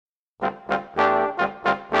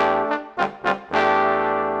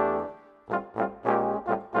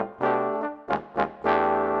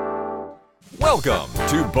Welcome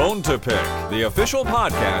to Bone to Pick, the official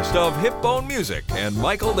podcast of Hip-BoneMusic and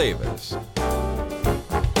Michael Davis.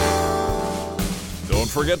 Don't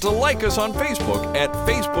forget to like us on Facebook at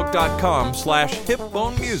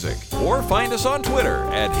facebook.com/HipBoneMusic or find us on Twitter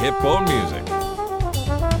at HipBoneMusic.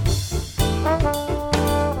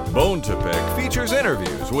 Bone to Pick features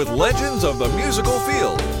interviews with legends of the musical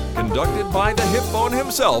field, conducted by the hip bone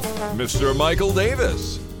himself, Mr. Michael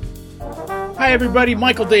Davis. Hi everybody,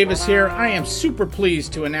 Michael Davis here. I am super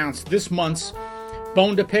pleased to announce this month's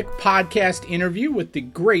Bone to Pick podcast interview with the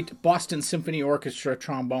great Boston Symphony Orchestra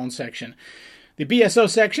trombone section. The BSO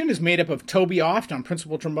section is made up of Toby Oft on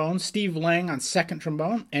principal trombone, Steve Lang on second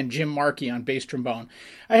trombone, and Jim Markey on bass trombone.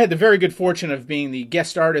 I had the very good fortune of being the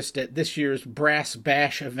guest artist at this year's Brass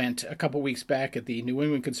Bash event a couple weeks back at the New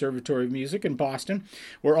England Conservatory of Music in Boston,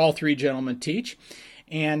 where all three gentlemen teach.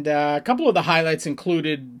 And a couple of the highlights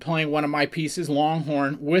included playing one of my pieces,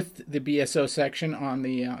 Longhorn, with the BSO section on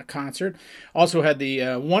the concert. Also had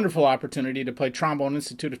the wonderful opportunity to play Trombone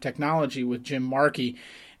Institute of Technology with Jim Markey.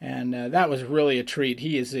 And that was really a treat.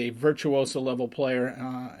 He is a virtuoso-level player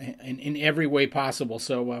in every way possible,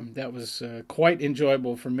 so that was quite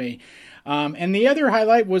enjoyable for me. And the other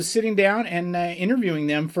highlight was sitting down and interviewing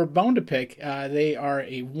them for Bone to Pick. They are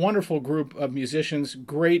a wonderful group of musicians,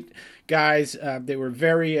 great guys. They were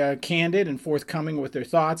very candid and forthcoming with their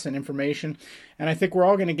thoughts and information, and I think we're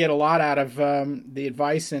all going to get a lot out of the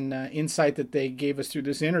advice and insight that they gave us through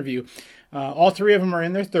this interview. All three of them are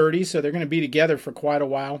in their 30s, so they're going to be together for quite a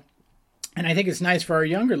while. And I think it's nice for our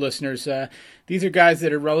younger listeners. These are guys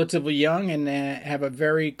that are relatively young and have a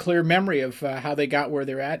very clear memory of how they got where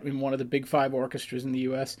they're at in one of the big five orchestras in the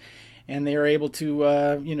U.S. And they are able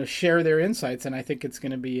to, share their insights, and I think it's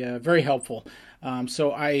going to be very helpful.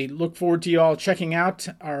 So I look forward to you all checking out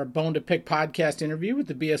our Bone to Pick podcast interview with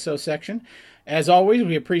the BSO section. As always,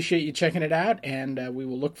 we appreciate you checking it out, and we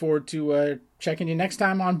will look forward to checking you next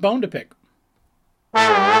time on Bone to Pick.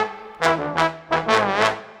 Hi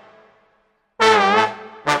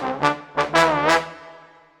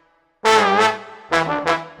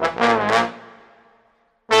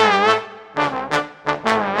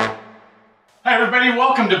everybody,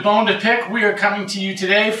 welcome to Bone to Pick. We are coming to you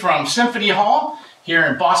today from Symphony Hall here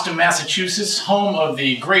in Boston, Massachusetts, home of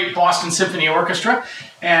the great Boston Symphony Orchestra.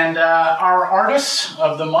 And our artists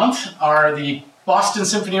of the month are the Boston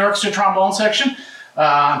Symphony Orchestra trombone section.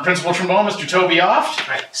 Principal trombone, Mr. Toby Oft,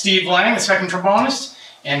 Steve Lang, the second trombonist,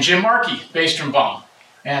 and Jim Markey, bass trombone.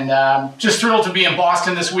 And just thrilled to be in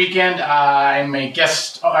Boston this weekend. I'm a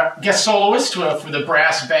guest soloist for the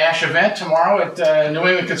Brass Bash event tomorrow at New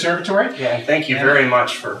England Conservatory. Yeah, and thank you very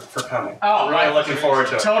much for coming. Oh, really looking forward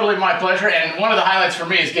to it. Totally my pleasure. And one of the highlights for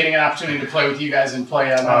me is getting an opportunity to play with you guys and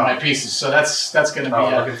play on my pieces. So that's going to be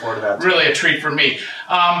looking forward to that really a treat for me.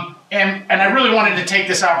 And I really wanted to take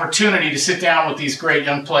this opportunity to sit down with these great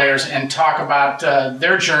young players and talk about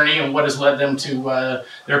their journey and what has led them to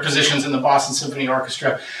their positions in the Boston Symphony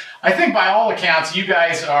Orchestra. I think by all accounts, you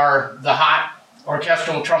guys are the hot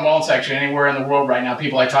orchestral trombone section anywhere in the world right now.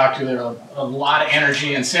 People I talk to, there's a lot of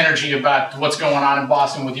energy and synergy about what's going on in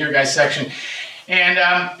Boston with your guys' section. And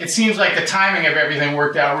it seems like the timing of everything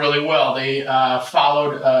worked out really well. They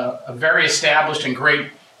followed a very established and great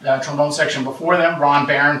trombone section before them. Ron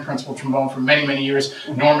Barron, principal trombone for many, many years.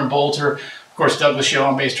 Norman Bolter, of course, Douglas Yo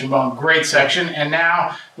on bass trombone. Great section. And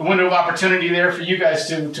now the window of opportunity there for you guys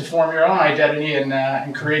to form your own identity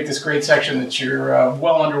and create this great section that you're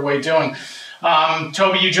well underway doing.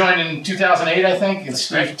 Toby, you joined in 2008, I think. It's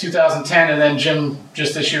 2010, and then Jim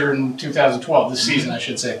just this year in 2012, this season, I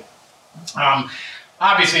should say.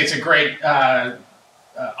 Obviously, it's a great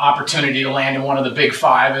opportunity to land in one of the big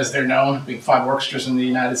five, as they're known, big five orchestras in the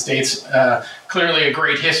United States. Clearly a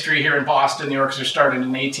great history here in Boston. The orchestra started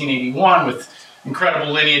in 1881 with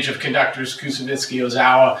incredible lineage of conductors, Kusevitsky,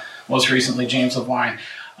 Ozawa, most recently James Levine.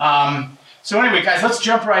 So anyway, guys, let's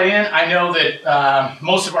jump right in. I know that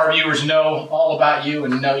most of our viewers know all about you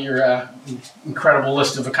and know your incredible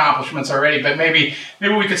list of accomplishments already, but maybe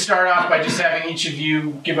we could start off by just having each of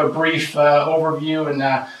you give a brief overview and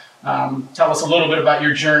tell us a little bit about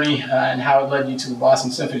your journey and how it led you to the Boston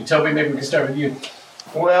Symphony. Toby, maybe we can start with you.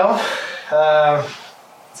 Well,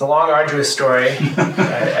 it's a long, arduous story.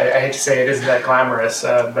 I hate to say it isn't that glamorous,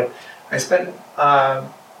 but I spent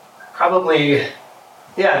probably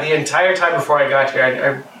the entire time before I got here.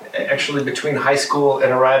 I actually, between high school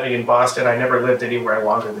and arriving in Boston, I never lived anywhere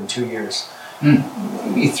longer than 2 years.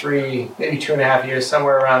 Maybe 3, maybe 2.5 years,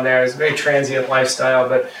 somewhere around there. It was a very transient lifestyle,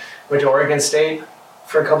 but went to Oregon State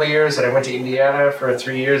for a couple of years, and I went to Indiana for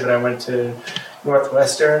 3 years, and I went to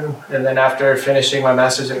Northwestern, and then after finishing my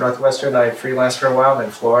master's at Northwestern, I freelanced for a while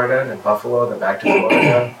in Florida, then Buffalo, then back to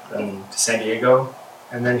Florida, then to San Diego,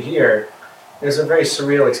 and then here. It was a very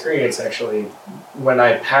surreal experience, actually, when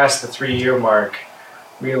I passed the 3-year mark,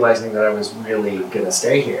 realizing that I was really going to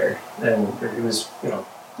stay here, and it was,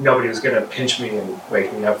 nobody was going to pinch me and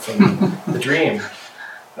wake me up from the dream.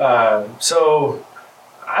 So,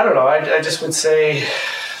 I don't know, I just would say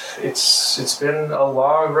it's been a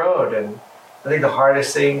long road, and I think the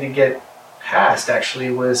hardest thing to get past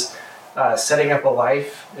actually was setting up a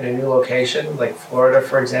life in a new location, like Florida,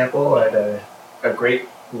 for example. I had a great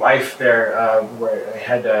life there where I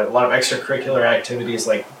had a lot of extracurricular activities,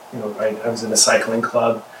 like I was in a cycling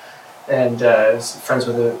club, and I was friends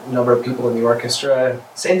with a number of people in the orchestra.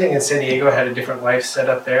 Same thing in San Diego. I had a different life set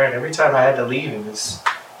up there, and every time I had to leave, it's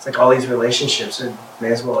like all these relationships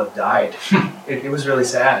may as well have died. It was really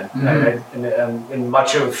sad. Mm-hmm. And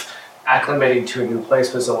much of acclimating to a new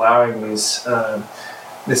place was allowing this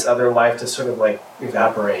other life to sort of like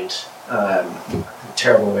evaporate.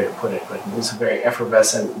 Terrible way to put it, but it was a very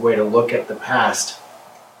effervescent way to look at the past,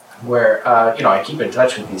 where I keep in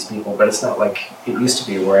touch with these people, but it's not like it used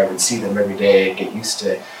to be where I would see them every day and get used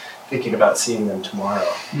to thinking about seeing them tomorrow.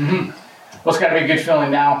 Mm-hmm. Well, it's got to be a good feeling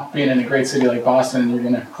now, being in a great city like Boston, and you're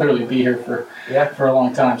going to clearly be here for a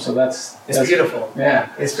long time. So that's beautiful. Yeah,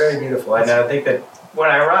 it's very beautiful. And I think that when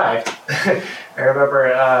I arrived, I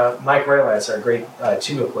remember Mike Roylance, our great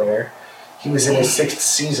tuba player. He was in his 6th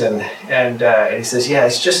season, and he says, "Yeah,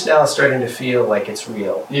 it's just now starting to feel like it's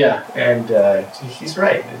real." Yeah, and he's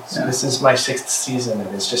right. This is my 6th season,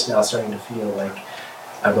 and it's just now starting to feel like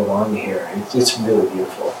I belong here. It's really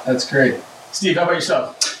beautiful. That's great. Steve, how about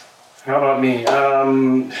yourself? How about me?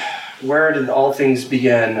 Where did all things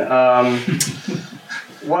begin?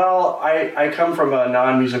 Well, I come from a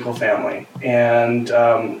non-musical family, and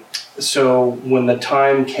so when the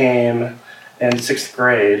time came in 6th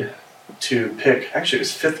grade to pick, actually it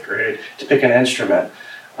was 5th grade, to pick an instrument,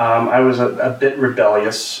 I was a bit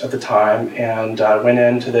rebellious at the time, and I went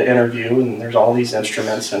into the interview, and there's all these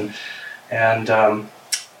instruments, and so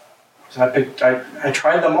I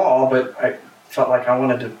tried them all, but I felt like I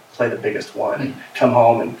wanted to play the biggest one, come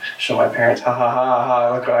home and show my parents, ha ha ha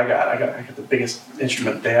ha, look what I got the biggest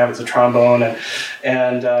instrument they have, it's a trombone,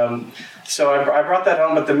 and so I brought that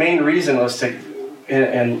home, but the main reason was to,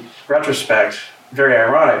 in retrospect, very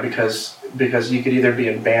ironic, because you could either be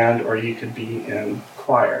in band or you could be in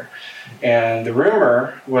choir, and the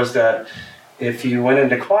rumor was that if you went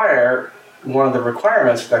into choir, one of the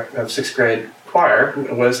requirements of 6th grade choir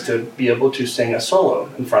was to be able to sing a solo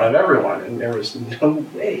in front of everyone, and there was no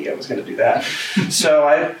way I was going to do that. so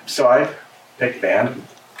I picked band,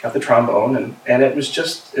 got the trombone, and it was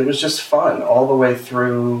just fun all the way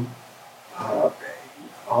through. I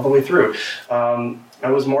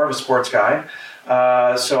was more of a sports guy,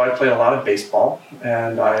 so I played a lot of baseball,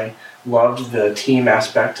 and I loved the team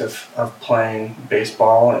aspect of playing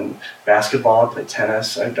baseball and basketball. I played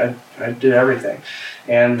tennis. I did everything.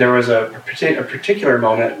 And there was a particular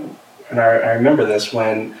moment, and I remember this,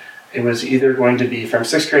 when it was either going to be from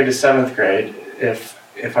 6th grade to 7th grade if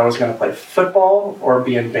I was going to play football or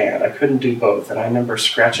be in band. I couldn't do both. And I remember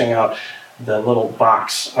scratching out the little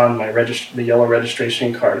box on my the yellow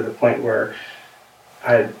registration card to the point where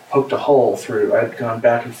I had poked a hole through. I'd gone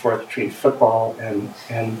back and forth between football and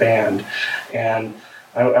band, and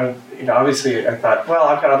I obviously I thought, well,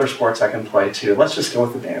 I've got other sports I can play too. Let's just go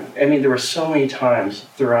with the band. I mean, there were so many times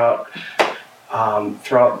throughout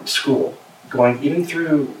school, going even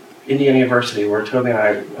through Indiana University, where Toby and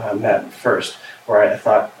I met first, where I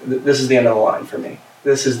thought, this is the end of the line for me.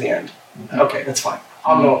 This is the end. Okay, that's fine.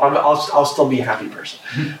 I'll still be a happy person,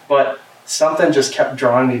 but something just kept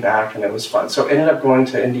drawing me back, and it was fun. So I ended up going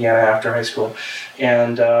to Indiana after high school,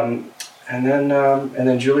 and then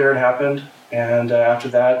Juilliard happened, and after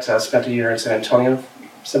that, spent a year in San Antonio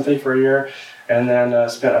Symphony for a year, and then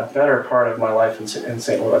spent a better part of my life in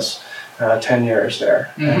St. Louis, 10 years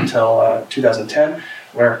there, until 2010,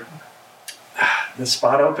 where the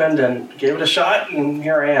spot opened and gave it a shot, and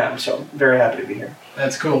here I am. So very happy to be here.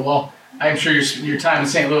 That's cool. Well, I'm sure your time in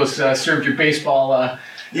St. Louis served your baseball.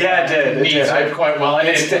 Yeah, it did. Needs quite well.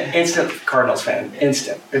 Instant Cardinals fan.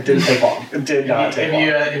 Instant. It didn't take long. It did not take long.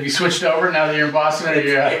 Have you switched over now that you're in Boston?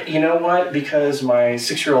 You know what? Because my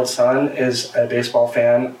 6-year-old son is a baseball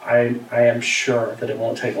fan, I am sure that it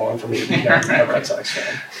won't take long for me to become a Red Sox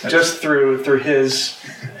fan. Just through his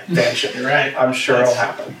fanship. Right. I'm sure it'll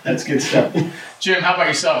happen. That's good stuff. Jim, how about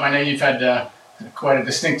yourself? I know you've had quite a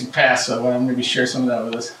distinctive past, so maybe share some of that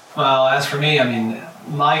with us. Well, as for me, I mean,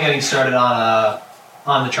 my getting started on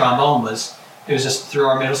on the trombone it was just through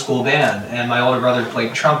our middle school band, and my older brother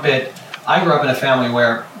played trumpet. I grew up in a family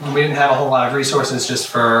where we didn't have a whole lot of resources just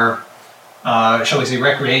for, shall we say,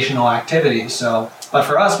 recreational activities. But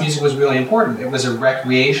for us, music was really important. It was a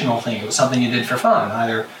recreational thing. It was something you did for fun,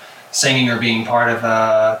 either singing or being part of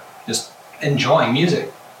just enjoying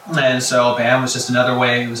music. And so band was just another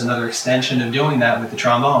way, it was another extension of doing that with the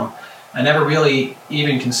trombone. I never really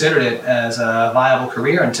even considered it as a viable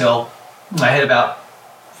career until I hit about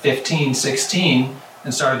 15, 16,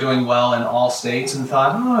 and started doing well in all states and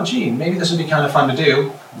thought, oh, gee, maybe this would be kind of fun to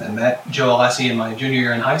do. And then met Joe Alessi in my junior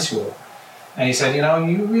year in high school. And he said,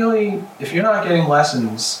 you really, if you're not getting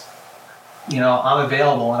lessons, I'm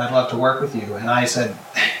available and I'd love to work with you. And I said,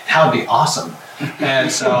 that would be awesome.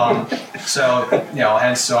 And so I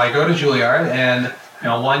go to Juilliard, and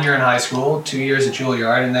 1 year in high school, 2 years at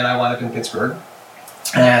Juilliard, and then I wound up in Pittsburgh.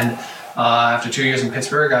 And after 2 years in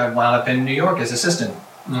Pittsburgh, I wound up in New York as assistant.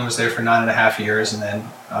 I was there for 9.5 years, and then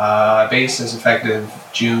bass as effective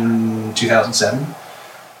June 2007.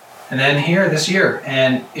 And then here this year.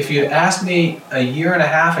 And if you asked me a year and a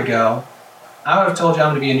half ago, I would have told you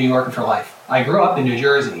I'm going to be a New Yorker for life. I grew up in New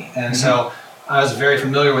Jersey, and so I was very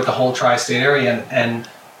familiar with the whole tri-state area. And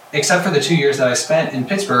except for the 2 years that I spent in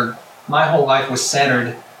Pittsburgh, my whole life was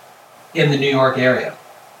centered in the New York area.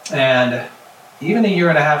 And even a year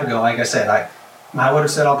and a half ago, like I said, I would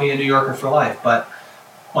have said I'll be a New Yorker for life. But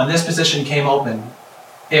when this position came open,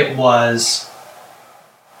 it was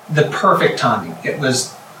the perfect timing. It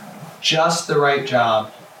was just the right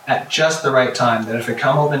job at just the right time, that if it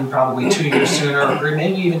come open probably 2 years sooner, or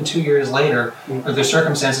maybe even 2 years later, if the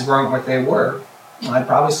circumstances weren't what they were, I'd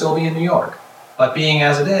probably still be in New York. But being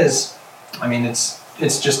as it is, I mean, it's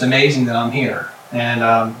just amazing that I'm here. And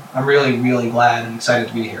I'm really, really glad and excited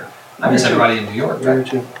to be here. I miss everybody in New York.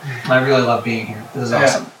 I really love being here. This is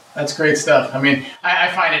awesome. That's great stuff. I mean, I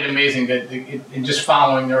find it amazing that in just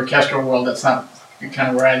following the orchestral world, that's not kind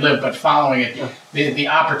of where I live, but following it, the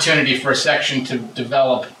opportunity for a section to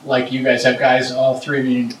develop, like you guys have guys, all three of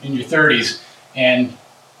you in your 30s, and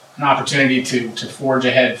an opportunity to forge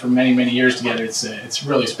ahead for many, many years together. It's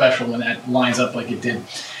really special when that lines up like it did.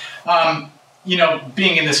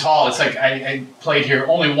 Being in this hall, it's like I played here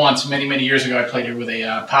only once, many, many years ago. I played here with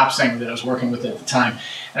a pop singer that I was working with at the time.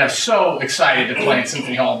 And I was so excited to play in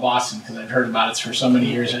Symphony Hall in Boston because I'd heard about it for so many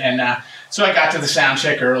years. And so I got to the sound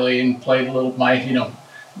check early and played a little my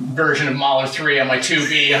version of Mahler 3 on my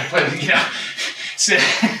 2B. I played,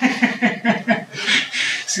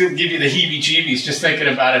 it's going to give you the heebie-jeebies just thinking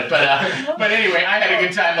about it. But anyway, I had a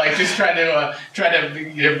good time, like just trying to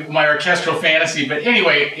my orchestral fantasy. But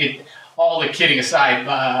anyway, all the kidding aside,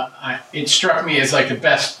 it struck me as like the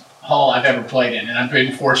best hall I've ever played in, and I've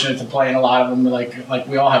been fortunate to play in a lot of them, like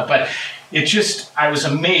we all have. But I was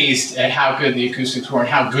amazed at how good the acoustics were and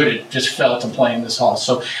how good it just felt to play in this hall.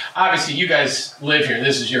 So obviously you guys live here.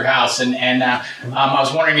 This is your house. And I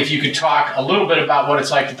was wondering if you could talk a little bit about what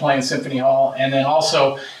it's like to play in Symphony Hall, and then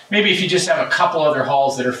also maybe if you just have a couple other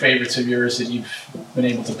halls that are favorites of yours that you've been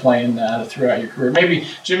able to play in throughout your career. Maybe,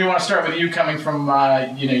 Jim, you want to start with you, coming from,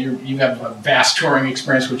 you have a vast touring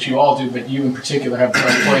experience, which you all do, but you in particular have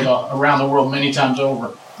played around the world many times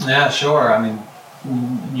over. Yeah, sure. I mean,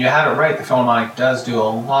 you have it right. The Philharmonic does do a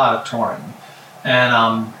lot of touring.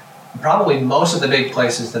 And probably most of the big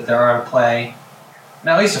places that there are to play,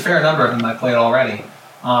 now at least a fair number of them I played already.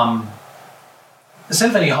 The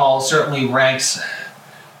Symphony Hall certainly ranks,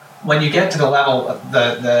 when you get to the level,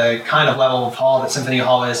 the kind of level of hall that Symphony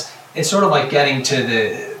Hall is, it's sort of like getting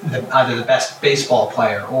to either the best baseball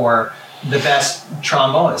player or the best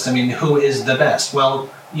trombonist. I mean, who is the best? Well,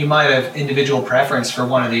 you might have individual preference for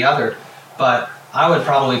one or the other, but I would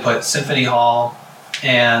probably put Symphony Hall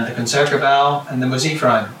and the Concertgebouw and the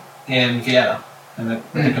Musikverein in Vienna and the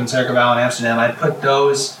Concertgebouw in Amsterdam. I'd put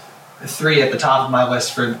those three at the top of my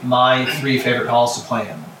list for my three favorite halls to play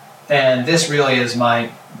in. And this really is my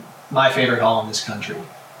favorite hall in this country.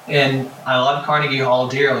 And I love Carnegie Hall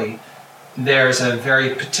dearly. There's a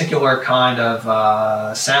very particular kind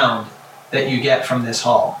of sound that you get from this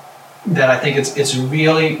hall that I think it's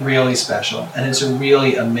really, really special, and it's a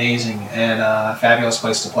really amazing and fabulous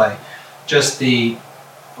place to play. Just to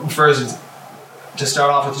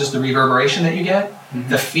start off with, just the reverberation that you get,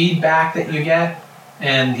 the feedback that you get,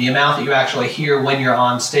 and the amount that you actually hear when you're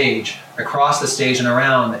on stage, across the stage and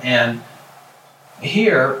around. And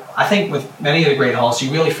here, I think with many of the great halls,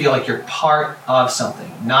 you really feel like you're part of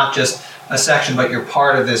something, not just a section, but you're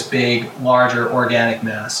part of this big, larger organic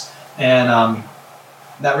mass. And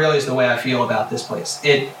that really is the way I feel about this place.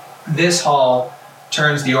 This hall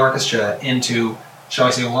turns the orchestra into, shall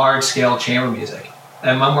I say, large-scale chamber music.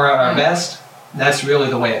 And when we're at our best, That's really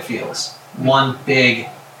the way it feels. One big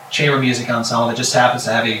chamber music ensemble that just happens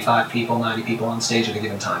to have 85 people, 90 people on stage at a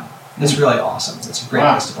given time. It's really awesome. It's a great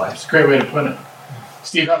place to play. It's a great way to put it.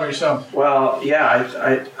 Steve, how about yourself? Well,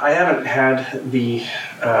 yeah, I haven't had the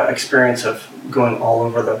experience of going all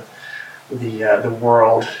over the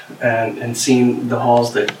world and seeing the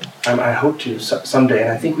halls that I hope to someday,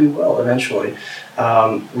 and I think we will eventually.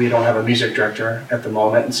 We don't have a music director at the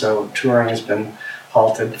moment, and so touring has been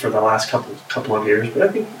halted for the last couple of years. But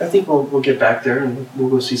I think we'll get back there and we'll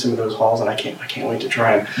go see some of those halls, and I can't wait to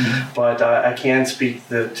try them. Mm-hmm. But I can speak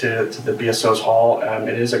to the BSO's hall.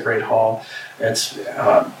 It is a great hall. It's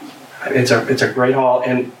a great hall,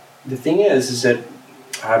 and the thing is that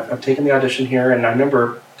I've taken the audition here, and I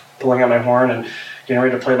remember pulling out my horn and getting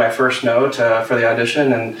ready to play my first note for the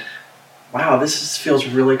audition, and wow, this feels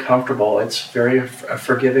really comfortable. It's a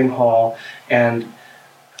forgiving hall, and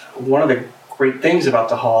one of the great things about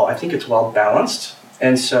the hall, I think it's well balanced,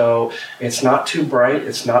 and so it's not too bright,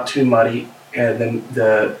 it's not too muddy, and then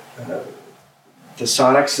the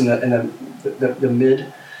sonics and the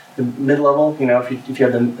mid level, you know, if you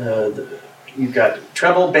have you've got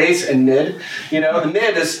treble, bass, and mid. You know, the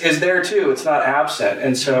mid is there too. It's not absent,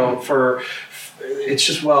 and so it's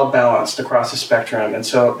just well balanced across the spectrum. And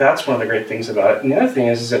so that's one of the great things about it. And the other thing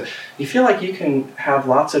is that you feel like you can have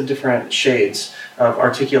lots of different shades of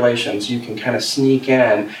articulations. You can kind of sneak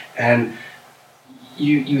in, and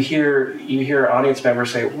you hear audience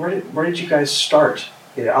members say, "Where did you guys start?"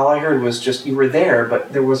 Yeah, all I heard was just you were there,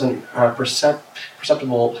 but there wasn't a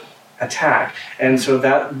perceptible attack. And so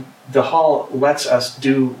that the hall lets us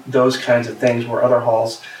do those kinds of things where other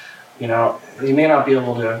halls, you know, you may not be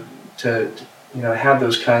able to have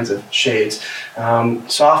those kinds of shades.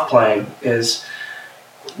 Soft playing is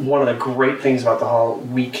one of the great things about the hall.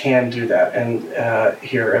 We can do that, and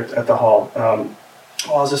here at the hall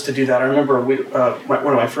allows us to do that. I remember one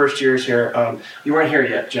of my first years here. You weren't here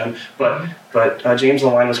yet, Jim, but James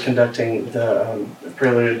Levine was conducting the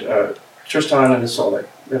prelude, Tristan and Isolde,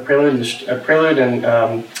 the prelude and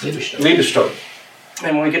Liebestod.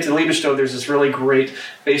 And when we get to Liebestod, there's this really great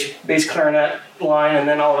bass clarinet line, and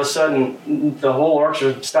then all of a sudden the whole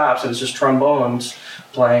orchestra stops, and it's just trombones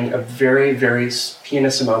playing a very, very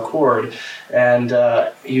pianissimo chord, and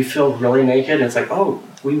you feel really naked. And it's like, oh,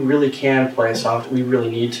 we really can play soft. We really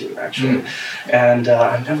need to, actually. And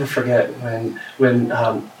I'll never forget when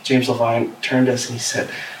James Levine turned to us and he said,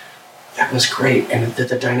 "That was great, and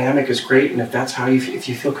the dynamic is great, and if that's how if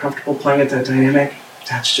you feel comfortable playing at that dynamic,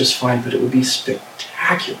 that's just fine, but it would be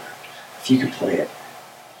spectacular if you could play it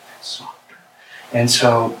softer." And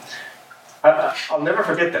so I'll never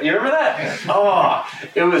forget that. You remember that? Oh,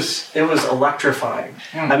 it was electrifying.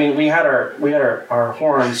 I mean, we had our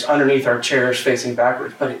horns underneath our chairs facing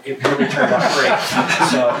backwards, but it really turned out great.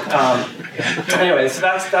 So anyway, so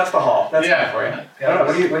that's the hall. That's for you. Yeah,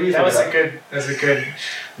 what do you think? That was a good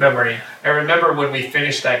memory. I remember when we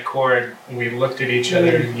finished that chord, we looked at each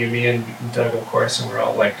other, you, me, and Doug, of course, and we're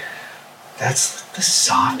all like, "That's the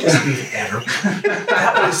softest we've ever played."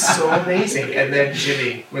 That was so amazing. And then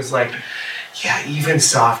Jimmy was like, "Yeah, even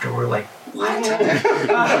softer." We're like, "What?"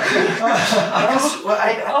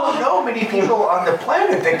 I don't know many people on the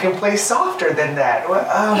planet that can play softer than that.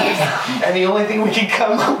 And the only thing we could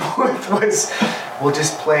come up with was, we'll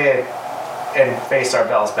just play it and face our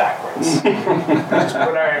bells backwards. Just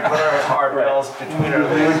put our bells between our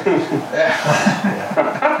legs.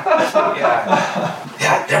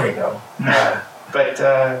 Yeah, there we go.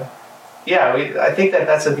 I think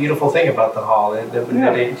that's a beautiful thing about the hall.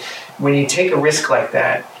 When you take a risk like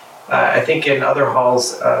that, I think in other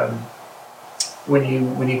halls, when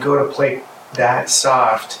you go to play that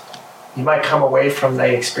soft, you might come away from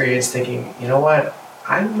the experience thinking, you know what,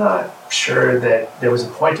 I'm not sure that there was a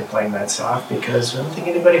point to playing that soft because I don't think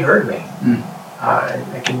anybody heard me.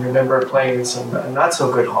 I can remember playing in some not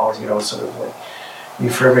so good halls, sort of like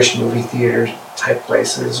refurbished movie theater type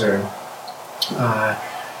places, or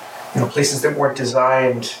places that weren't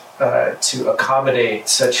designed to accommodate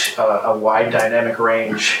such a wide dynamic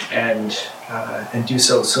range and do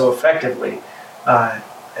so effectively,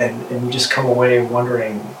 and you just come away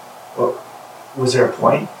wondering, well, was there a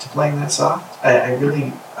point to playing that soft?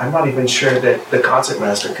 I'm not even sure that the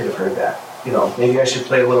concertmaster could have heard that. Maybe I should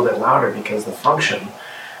play a little bit louder because the function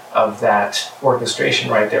of that orchestration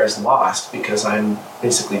right there is lost because I'm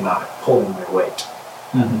basically not pulling my weight.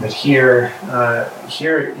 Mm-hmm. But here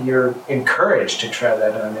you're encouraged to try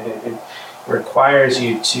that on. It requires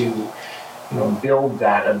you to, build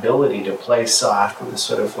that ability to play soft with a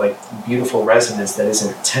sort of like beautiful resonance that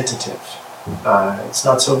isn't tentative. It's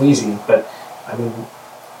not so easy, but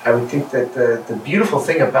I would think that the beautiful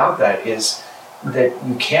thing about that is that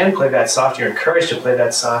you can play that soft. You're encouraged to play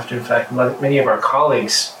that soft. In fact, many of our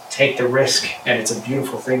colleagues take the risk, and it's a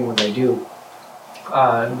beautiful thing when they do.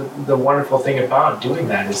 The wonderful thing about doing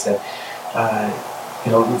that is that,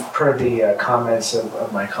 per the comments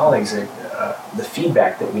of my colleagues, the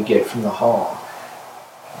feedback that we get from the hall,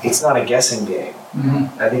 it's not a guessing game.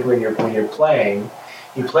 I think when you're playing,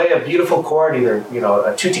 you play a beautiful chord, either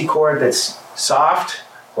a tutti chord that's soft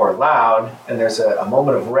or loud, and there's a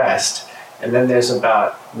moment of rest, and then there's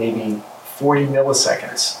about maybe 40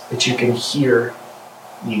 milliseconds that you can hear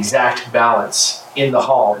the exact balance in the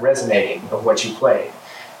hall resonating of what you played,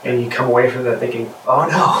 and you come away from that thinking, "Oh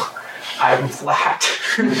no, I'm flat,"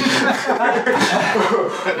 or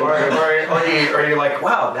you're like,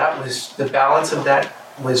 "Wow, that was the balance of that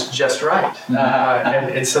was just right,"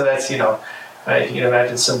 and so that's you can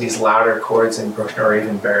imagine some of these louder chords in Bruckner or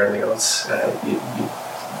even Berlioz. You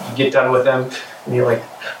get done with them, and you're like,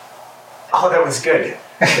 "Oh, that was good."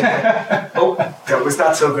 Oh, that was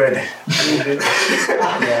not so good.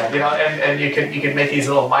 And you can make these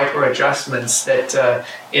little micro adjustments that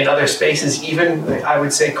in other spaces, even I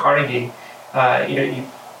would say Carnegie,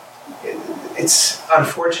 it's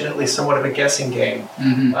unfortunately somewhat of a guessing game.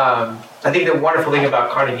 I think the wonderful thing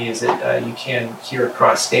about Carnegie is that you can hear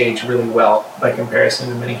across stage really well by comparison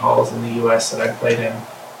to many halls in the U.S. that I've played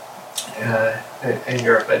in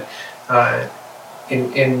Europe. But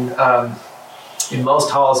in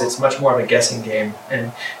most halls, it's much more of a guessing game,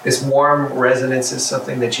 and this warm resonance is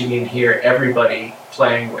something that you need to hear everybody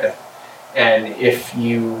playing with. And if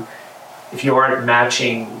you aren't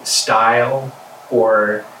matching style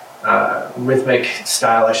or rhythmic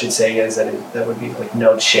style, I should say, that would be like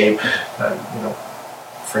note shape.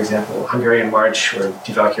 For example, Hungarian March or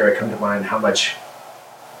Die Valkyrie come to mind. How much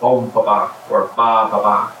bom ba ba or ba ba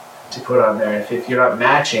ba to put on there? If you're not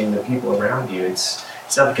matching the people around you, it's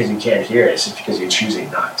not because you can't hear it, it's just because you're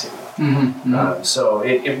choosing not to. So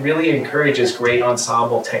it really encourages great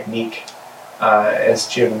ensemble technique, as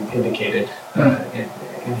Jim indicated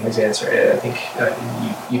in his answer. I think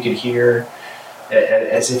you could hear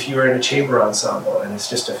as if you were in a chamber ensemble, and it's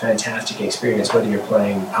just a fantastic experience, whether you're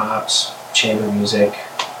playing pops, chamber music,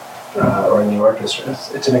 or in the orchestra.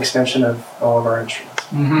 It's an extension of all of our instruments.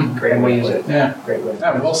 Great way to use it. Yeah. Great way to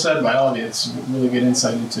Yeah, well said by all of you. It's really good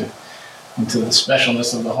insight into the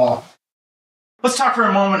specialness of the hall. Let's talk for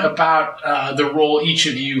a moment about the role each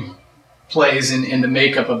of you plays in the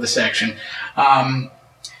makeup of the section.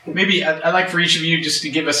 Maybe I'd like for each of you just to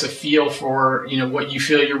give us a feel for what you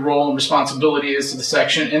feel your role and responsibility is to the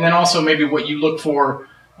section, and then also maybe what you look for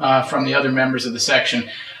from the other members of the section.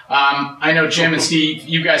 I know Jim and Steve,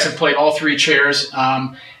 you guys have played all three chairs,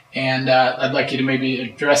 and I'd like you to maybe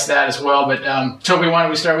address that as well. But Toby, why don't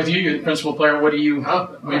we start with you? You're the principal player. What do you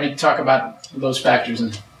maybe talk about those factors?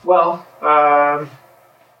 Well, I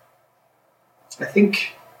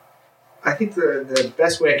think the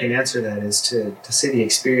best way I can answer that is to say the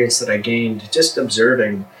experience that I gained just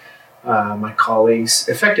observing my colleagues,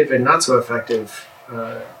 effective and not so effective,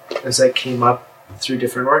 as I came up through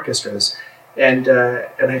different orchestras, and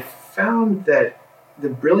I found that the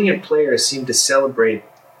brilliant players seem to celebrate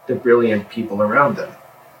the brilliant people around them.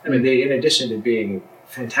 I mean, they, in addition to being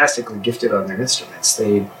fantastically gifted on their instruments,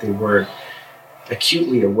 they were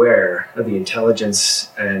acutely aware of the intelligence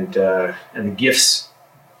and the gifts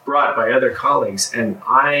brought by other colleagues, and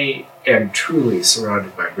I am truly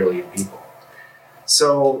surrounded by brilliant people.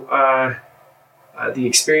 So the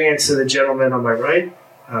experience of the gentleman on my right,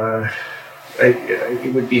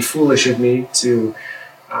 it would be foolish of me to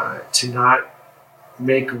not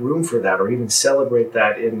make room for that or even celebrate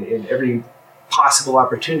that in every possible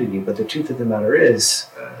opportunity. But the truth of the matter is,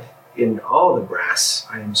 in all the brass,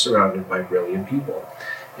 I am surrounded by brilliant people.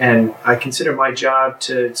 And I consider my job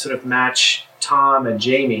to sort of match Tom and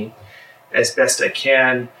Jamie as best I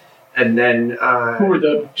can. And then... who were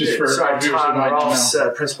the, just for Tom Rolf's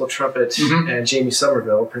principal trumpet, and Jamie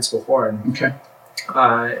Somerville, principal horn. Okay.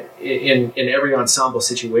 In every ensemble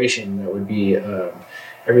situation, that would be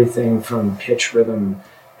everything from pitch, rhythm,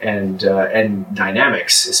 and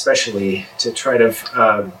dynamics, especially to try to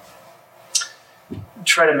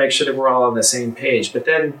make sure that we're all on the same page. But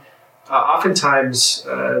then oftentimes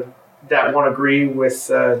that won't agree with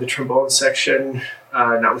the trombone section,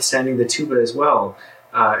 notwithstanding the tuba as well.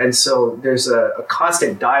 And so there's a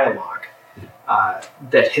constant dialogue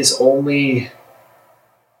that has only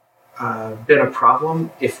been a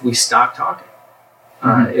problem if we stop talking.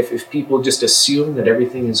 If people just assume that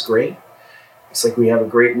everything is great, it's like we have a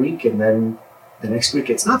great week and then the next week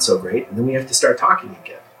it's not so great, and then we have to start talking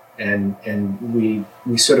again. And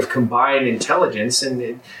we sort of combine intelligence,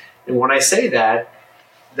 and when I say that,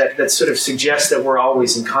 that sort of suggests that we're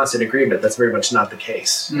always in constant agreement. That's very much not the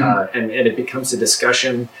case. And it becomes a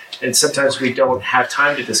discussion, and sometimes we don't have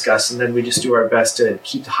time to discuss, and then we just do our best to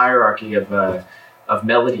keep the hierarchy of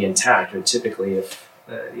melody intact. Or typically, if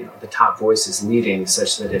the top voice is leading,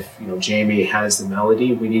 such that if Jamie has the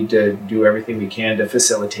melody, we need to do everything we can to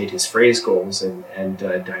facilitate his phrase goals and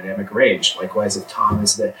dynamic range. Likewise, if Tom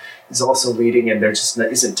is also leading and there just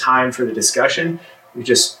isn't time for the discussion, we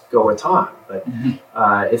just go with Tom. But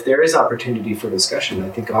if there is opportunity for discussion, I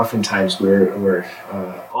think oftentimes we're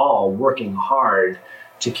all working hard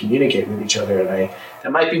to communicate with each other, and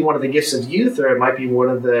that might be one of the gifts of youth, or it might be one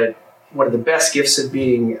of the best gifts of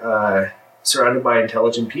being surrounded by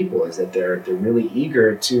intelligent people, is that they're really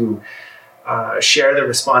eager to share the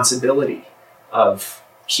responsibility of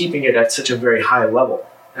keeping it at such a very high level.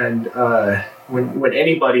 And when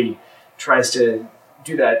anybody tries to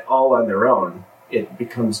do that all on their own, it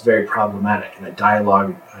becomes very problematic, and that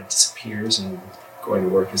dialogue disappears, and going to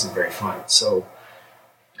work isn't very fun. So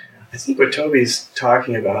I think what Toby's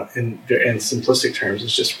talking about in simplistic terms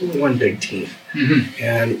is just one big team.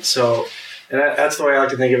 And so that's the way I like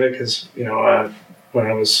to think of it, because when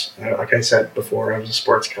I was, like I said before, I was a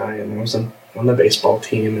sports guy, and I was on the baseball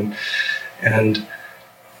team, and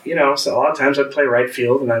so a lot of times I'd play right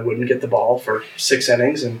field and I wouldn't get the ball for 6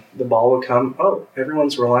 innings, and the ball would come. Oh,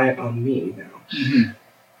 everyone's reliant on me now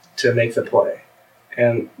to make the play.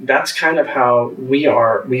 And that's kind of how we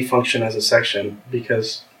function as a section,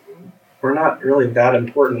 because we're not really that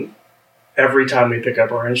important every time we pick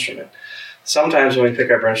up our instrument. Sometimes when we pick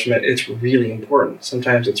up our instrument, it's really important.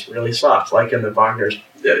 Sometimes it's really soft, like in the Wagner's,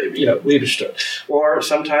 Liebestod. Or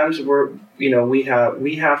sometimes we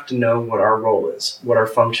have to know what our role is, what our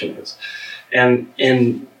function is, and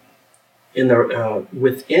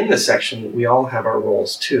within the section, we all have our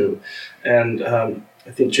roles too. And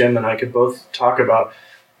I think Jim and I could both talk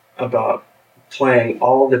about playing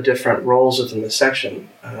all the different roles within the section.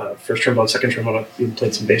 First trombone, second trombone, I've even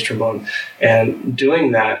played some bass trombone, and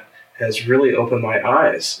doing that has really opened my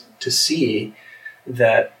eyes to see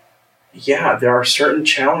that, there are certain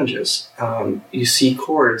challenges. You see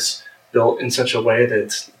chords built in such a way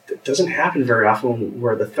that it doesn't happen very often,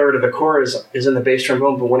 where the third of the chord is in the bass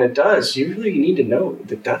trombone, but when it does, you really need to know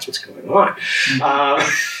that that's what's going on.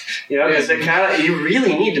 Because you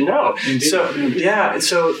really need to know. Indeed.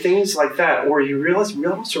 So things like that, or we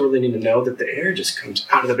also really need to know that the air just comes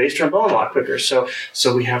out of the bass trombone a lot quicker. So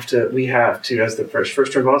we have to, as the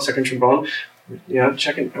first trombone, second trombone,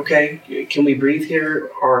 checking, okay, can we breathe here,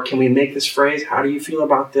 or can we make this phrase? How do you feel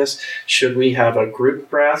about this? Should we have a group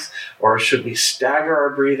breath, or should we stagger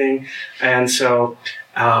our breathing? And so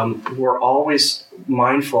we're always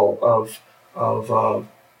mindful of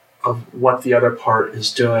what the other part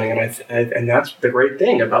is doing, and that's the great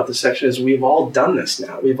thing about the section, is we've all done this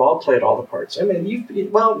now. We've all played all the parts. I mean,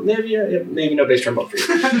 maybe no bass trombone for you,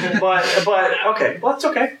 but okay, well that's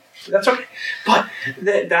okay. That's okay. But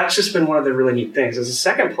that's just been one of the really neat things. As a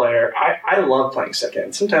second player, I love playing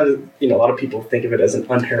second. Sometimes, a lot of people think of it as an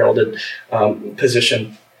unheralded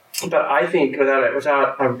position. But I think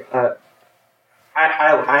I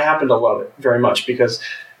happen to love it very much because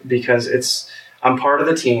I'm part of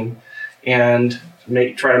the team, and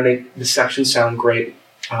try to make the section sound great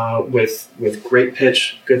with great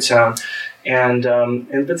pitch, good sound. And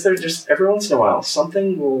but there just every once in a while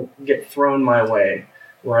something will get thrown my way,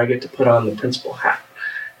 where I get to put on the principal hat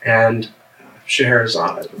and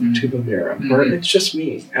Scheherazade, Tuba Mira, where it's just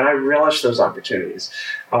me, and I relish those opportunities.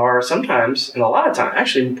 Or sometimes, and a lot of times,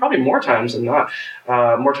 actually probably more times than not,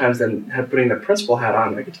 more times than putting the principal hat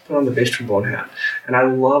on, I get to put on the bass trombone hat, and I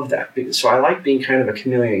love that. So I like being kind of a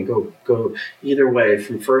chameleon, go either way,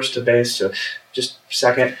 from first to bass to just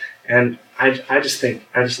second, and I just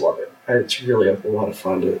love it. It's really a lot of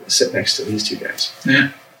fun to sit next to these two guys.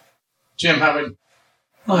 Yeah. Jim, how about?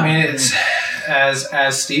 Well, I mean, it's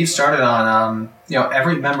as Steve started on.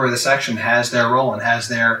 Every member of the section has their role and has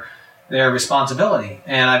their responsibility,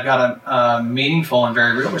 and I've got a meaningful and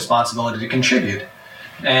very real responsibility to contribute.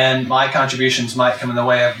 And my contributions might come in the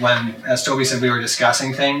way of when, as Toby said, we were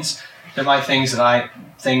discussing things. There might be things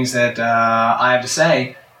that I have to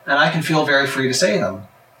say, and I can feel very free to say them.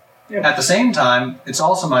 Yeah. At the same time, it's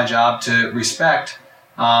also my job to respect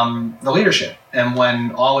the leadership. And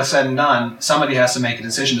when all is said and done, somebody has to make a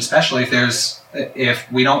decision, especially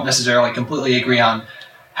if we don't necessarily completely agree on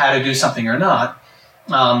how to do something or not.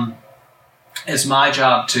 It's my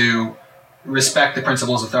job to respect the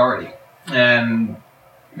principal's authority. And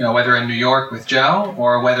whether in New York with Joe,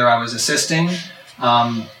 or whether I was assisting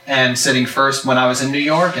and sitting first when I was in New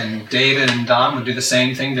York, and David and Don would do the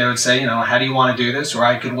same thing. They would say, how do you want to do this? Or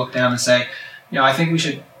I could look down and say, I think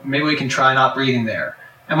maybe we can try not breathing there.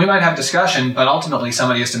 And we might have discussion, but ultimately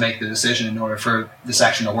somebody has to make the decision in order for the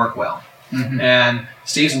section to work well. Mm-hmm. And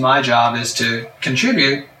Steve's and my job is to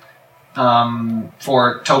contribute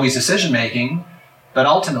for Toby's decision making, but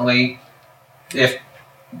ultimately, if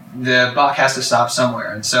the buck has to stop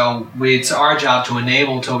somewhere, and so it's our job to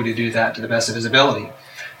enable Toby to do that to the best of his ability.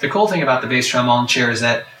 The cool thing about the bass trombone chair is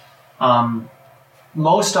that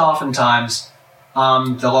most oftentimes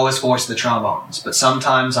I'm the lowest voice of the trombones, but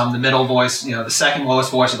sometimes I'm the middle voice, the second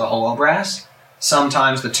lowest voice of the whole brass.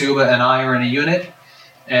 Sometimes the tuba and I are in a unit,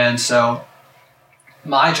 and so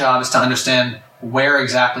my job is to understand where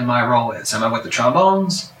exactly my role is. Am I with the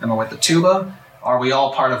trombones? Am I with the tuba? Are we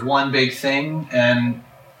all part of one big thing? And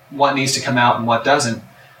what needs to come out and what doesn't?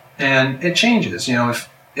 And it changes.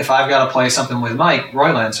 If I've got to play something with Mike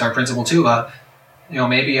Roylance, our principal tuba,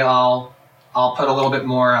 maybe I'll put a little bit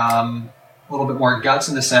more guts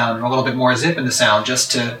in the sound, or a little bit more zip in the sound,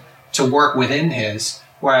 just to work within his.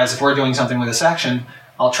 Whereas if we're doing something with a section,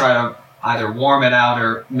 I'll try to either warm it out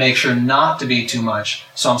or make sure not to be too much,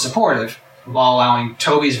 so I'm supportive, while allowing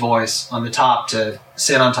Toby's voice on the top to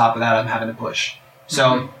sit on top of that I'm having to push.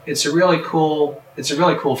 So it's a really cool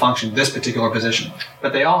function, this particular position.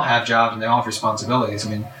 But they all have jobs and they all have responsibilities.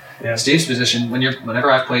 Steve's position, whenever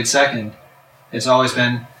I've played second, it's always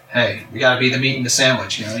been, hey, you got to be the meat in the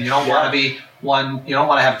sandwich. You don't want to be one. You don't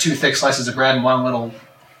want to have two thick slices of bread and one little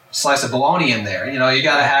slice of bologna in there. You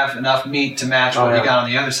got to have enough meat to match what you got on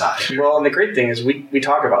the other side. Well, and the great thing is we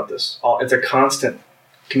talk about this. It's a constant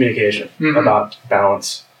communication about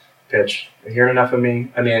balance, pitch. You hear enough of me?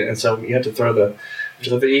 And so you have to throw the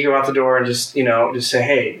ego out the door and just say,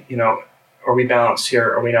 hey, are we balanced here?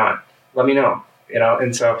 Are we not? Let me know.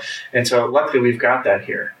 And so luckily we've got that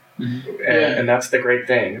here. Mm-hmm. And that's the great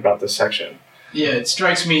thing about this section. Yeah, it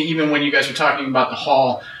strikes me, even when you guys were talking about the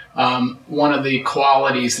hall, one of the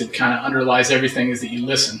qualities that kind of underlies everything is that you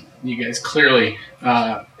listen. You guys clearly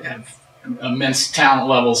have immense talent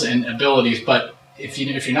levels and abilities, but if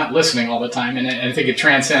you're not listening all the time, and I think it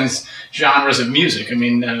transcends genres of music.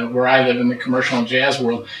 Where I live in the commercial and jazz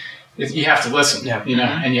world, you have to listen,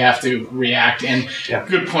 and you have to react. And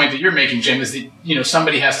good point that you're making, Jim, is that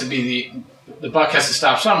somebody has to be the buck has to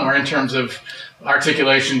stop somewhere in terms of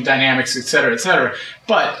articulation, dynamics, et cetera, et cetera.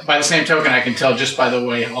 But by the same token, I can tell just by the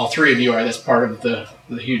way all three of you are, that's part of the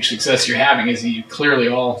huge success you're having, is that you clearly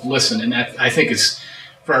all listen. And that, I think, is,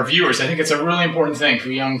 for our viewers, I think it's a really important thing for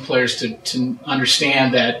young players to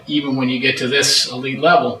understand that even when you get to this elite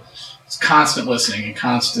level, it's constant listening and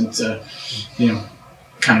constant,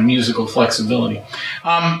 kind of musical flexibility.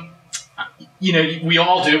 We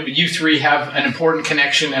all do, but you three have an important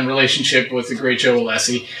connection and relationship with the great Joe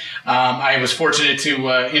Alessi. I was fortunate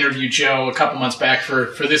to interview Joe a couple months back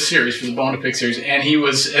for this series, for the Bone-to-Pick series, and he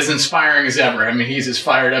was as inspiring as ever. He's as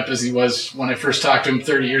fired up as he was when I first talked to him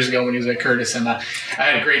 30 years ago when he was at Curtis, and we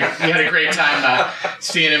had a great time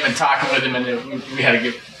seeing him and talking with him, and we had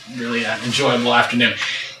a really enjoyable afternoon.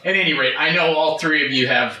 At any rate, I know all three of you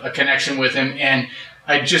have a connection with him, and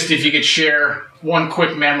if you could share one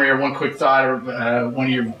quick memory or one quick thought, or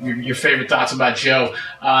one of your favorite thoughts about Joe.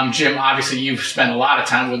 Jim, obviously you've spent a lot of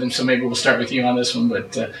time with him, so maybe we'll start with you on this one,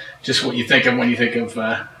 but just what you think of when you think of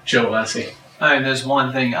Joe Alessi. There's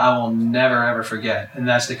one thing I will never, ever forget, and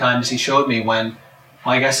that's the kindness he showed me when,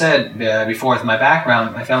 like I said before, with my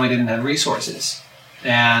background, my family didn't have resources.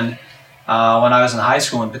 And when I was in high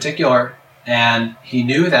school in particular, and he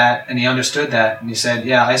knew that, and he understood that, and he said,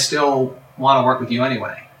 yeah, I still want to work with you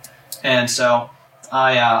anyway. And so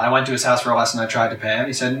I went to his house for a lesson. I tried to pay him.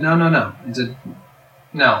 He said, no. He said,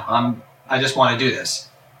 no, I just want to do this.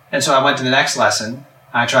 And so I went to the next lesson.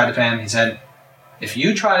 I tried to pay him. He said, if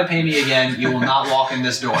you try to pay me again, you will not walk in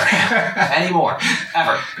this door anymore,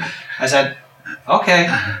 ever. I said, okay,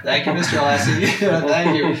 thank you, Mr. Alessi.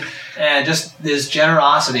 Thank you. And just this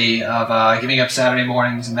generosity of giving up Saturday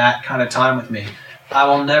mornings and that kind of time with me, I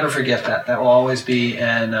will never forget that. That will always be,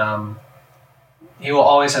 and he will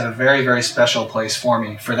always have a very, very special place for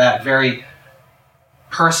me for that very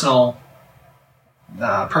personal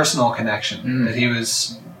connection that he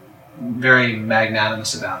was very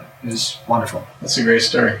magnanimous about. It was wonderful. That's a great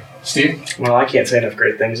story. Steve? Well, I can't say enough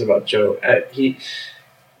great things about Joe.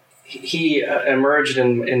 He emerged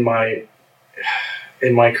in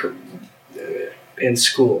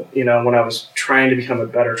school. When I was trying to become a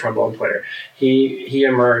better trombone player, he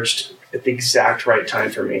emerged at the exact right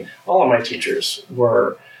time for me. All of my teachers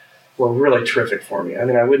were really terrific for me.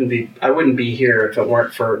 I wouldn't be here if it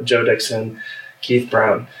weren't for Joe Dixon, Keith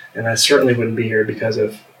Brown, and I certainly wouldn't be here because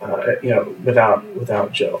of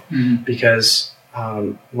without Joe. Mm-hmm. Because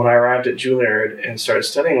when I arrived at Juilliard and started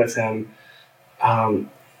studying with him,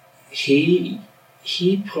 he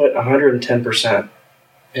put 110%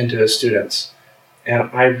 into his students, and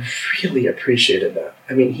I really appreciated that.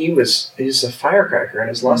 I mean, he's a firecracker in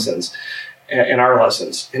his lessons, in our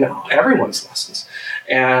lessons, in everyone's lessons,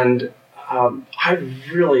 and I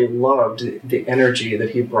really loved the energy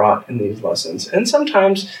that he brought in these lessons. And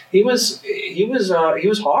sometimes he was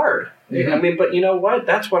hard. I mean, but you know what?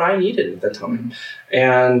 That's what I needed at the time.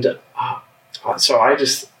 And so I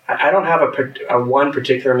don't have a one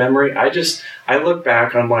particular memory. I look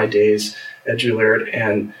back on my days at Juilliard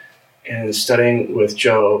and studying with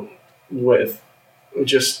Joe with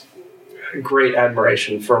just great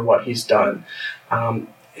admiration for what he's done. And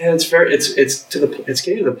it's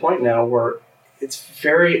getting to the point now where it's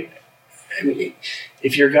very. I mean,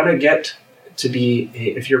 if you're going to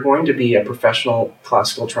be a professional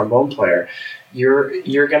classical trombone player,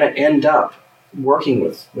 you're going to end up working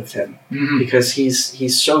with him because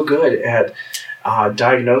he's so good at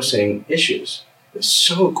diagnosing issues. It's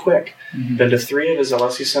so quick. Been to 3 of his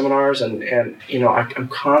Alessi seminars, and I'm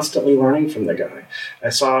constantly learning from the guy. I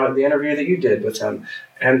saw the interview that you did with him,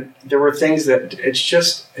 and there were things that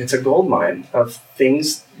it's a gold mine of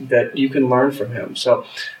things that you can learn from him. So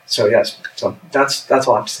yes, so that's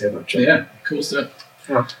all I have to say about Joe. Yeah, cool stuff.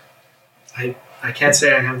 Yeah. I can't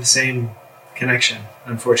say I have the same connection.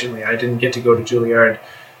 Unfortunately, I didn't get to go to Juilliard.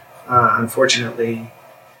 Unfortunately,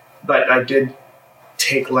 but I did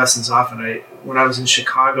take lessons often. When I was in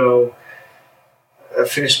Chicago, I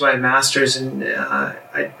finished my master's, and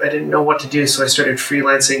I didn't know what to do, so I started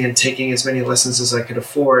freelancing and taking as many lessons as I could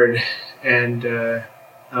afford. And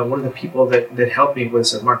one of the people that helped me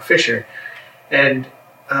was Mark Fisher, and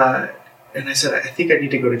I said, I think I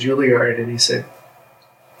need to go to Juilliard. And he said,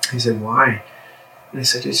 why? And I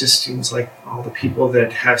said, it just seems like all the people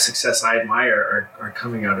that have success I admire are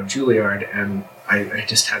coming out of Juilliard, and I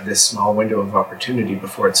just have this small window of opportunity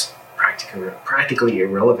before it's practically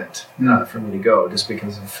irrelevant for me to go, just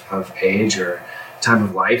because of age or time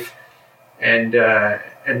of life. And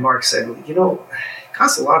Mark said, it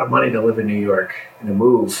costs a lot of money to live in New York and to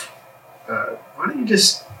move. Why don't you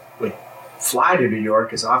just fly to New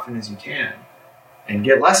York as often as you can and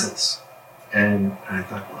get lessons? And I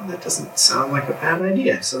thought, well, that doesn't sound like a bad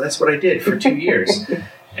idea. So that's what I did for 2 years.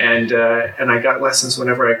 And I got lessons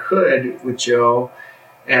whenever I could with Joe.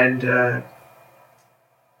 And that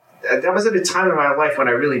was at a time in my life when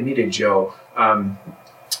I really needed Joe,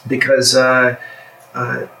 because the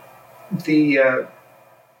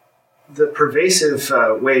pervasive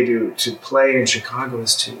way to play in Chicago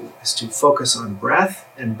is to focus on breath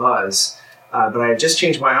and buzz. But I had just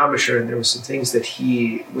changed my embouchure, and there were some things that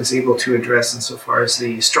he was able to address insofar as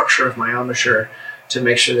the structure of my embouchure to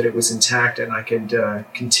make sure that it was intact and I could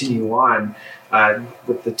continue on.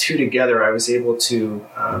 With the two together, I was able to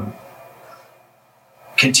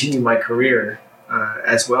continue my career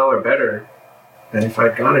as well or better than if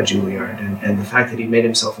I'd gone to Juilliard. And the fact that he made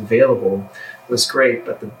himself available was great.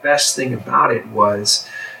 But the best thing about it was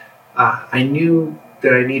I knew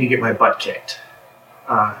that I needed to get my butt kicked.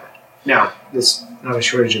 Now, there's not a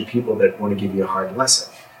shortage of people that want to give you a hard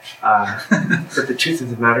lesson. But the truth of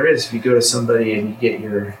the matter is, if you go to somebody and you get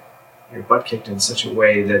your butt kicked in such a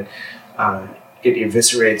way that it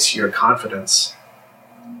eviscerates your confidence,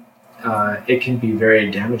 it can be very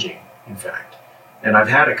damaging, in fact. And I've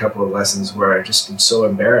had a couple of lessons where I just am so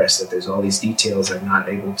embarrassed that there's all these details I'm not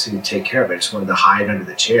able to take care of. I just wanted to hide under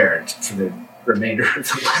the chair for the remainder of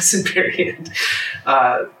the lesson period.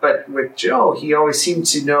 But with Joe, he always seemed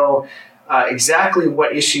to know exactly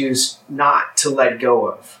what issues not to let go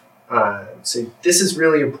of. So this is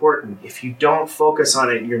really important. If you don't focus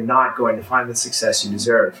on it, you're not going to find the success you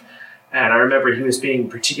deserve. And I remember he was being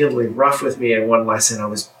particularly rough with me in one lesson. I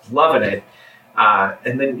was loving it.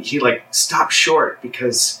 And then he stopped short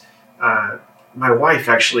because my wife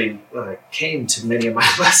actually came to many of my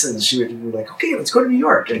lessons. She would be like, okay, let's go to New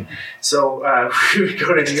York. And so we would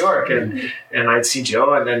go to New York and I'd see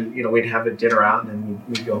Joe, and then, we'd have a dinner out, and then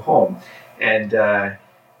we'd go home. And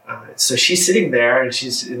so she's sitting there and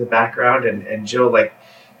she's in the background, and Joe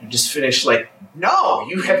just finished no,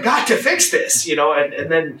 you have got to fix this,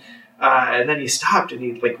 and then he stopped and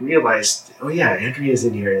he realized, oh yeah, Andrea's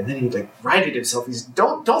in here, and then he righted himself. He's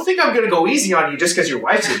don't think I'm gonna go easy on you just because your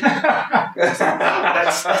wife's in here.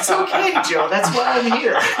 That's okay, Joe. That's why I'm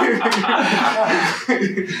here.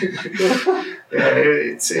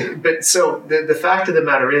 But so the fact of the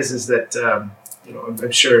matter is that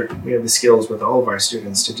I'm sure we have the skills with all of our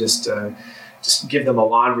students to just give them a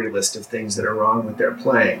laundry list of things that are wrong with their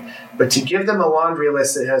playing. But to give them a laundry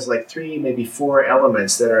list that has 3, maybe 4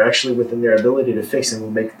 elements that are actually within their ability to fix and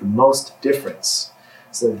will make the most difference,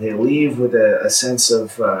 so that they leave with a sense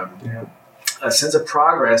of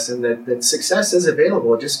progress, and that success is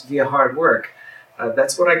available just via hard work.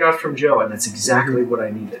 That's what I got from Joe, and that's exactly what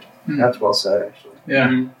I needed. That's well said, actually.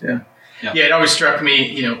 Yeah. It always struck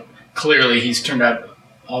me, clearly he's turned out,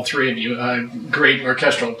 all three of you, great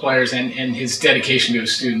orchestral players, and his dedication to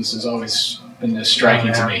his students has always been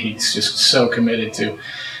striking to me. He's just so committed to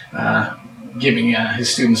giving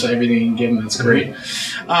his students everything he can give them. It's great.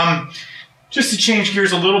 Just to change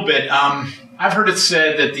gears a little bit, I've heard it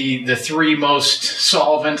said that the three most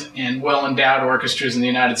solvent and well-endowed orchestras in the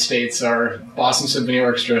United States are Boston Symphony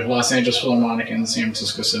Orchestra, Los Angeles Philharmonic, and the San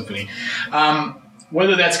Francisco Symphony.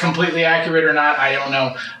 Whether that's completely accurate or not, I don't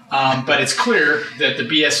know. But it's clear that the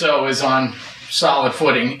BSO is on solid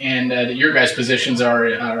footing, and that your guys' positions are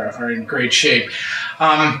in great shape.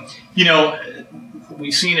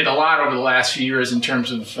 We've seen it a lot over the last few years in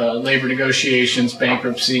terms of labor negotiations,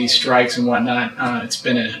 bankruptcy, strikes, and whatnot. It's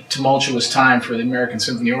been a tumultuous time for the American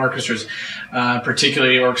symphony orchestras,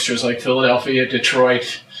 particularly orchestras like Philadelphia,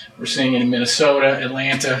 Detroit. We're seeing it in Minnesota,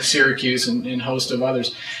 Atlanta, Syracuse, and a host of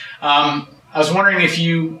others. I was wondering if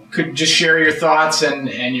you could just share your thoughts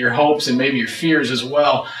and your hopes and maybe your fears as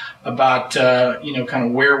well about kind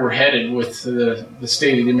of where we're headed with the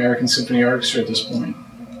state of the American Symphony Orchestra at this point.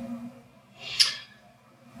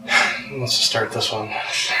 Let's just start this one.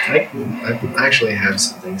 I actually have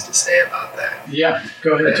some things to say about that. Yeah,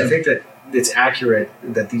 go ahead. I think that it's accurate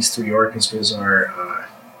that these three orchestras are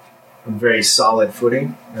on very solid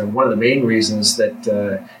footing. And one of the main reasons that,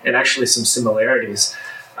 and actually some similarities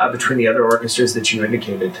between the other orchestras that you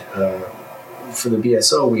indicated. For the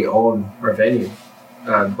BSO, we own our venue,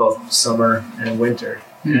 both summer and winter.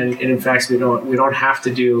 And in fact, we don't have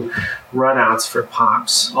to do runouts for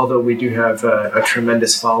Pops, although we do have a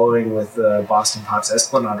tremendous following with the Boston Pops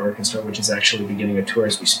Esplanade Orchestra, which is actually beginning a tour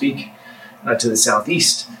as we speak to the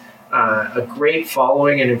southeast. A great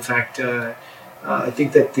following, and in fact, I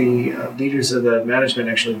think that the leaders of the management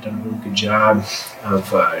actually have done a really good job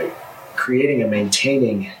of creating and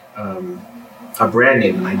maintaining a brand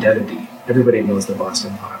name and identity. Everybody knows the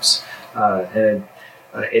Boston Pops, and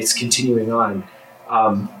it's continuing on.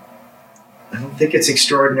 I don't think it's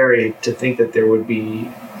extraordinary to think that there would be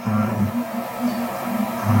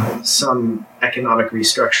some economic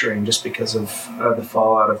restructuring just because of the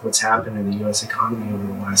fallout of what's happened in the U.S. economy over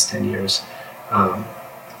the last 10 years.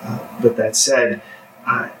 But that said,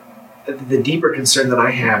 the deeper concern that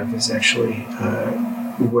I have is actually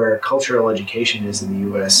where cultural education is in the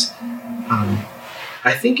U.S.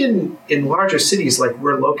 I think in larger cities like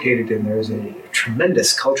we're located in, there's a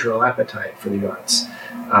tremendous cultural appetite for the arts.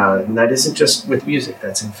 And that isn't just with music.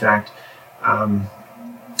 That's in fact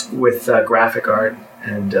with graphic art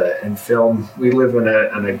and film. We live in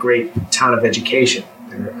a great town of education.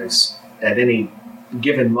 There is, at any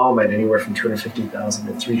given moment, anywhere from 250,000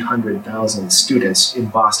 to 300,000 students in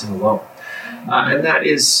Boston alone. And that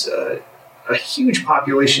is a huge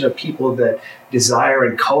population of people that desire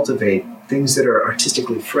and cultivate things that are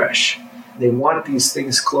artistically fresh. They want these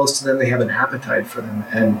things close to them. They have an appetite for them.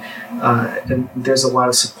 And there's a lot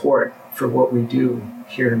of support for what we do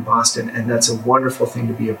here in Boston. And that's a wonderful thing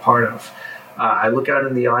to be a part of. I look out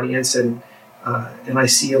in the audience and I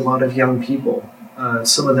see a lot of young people.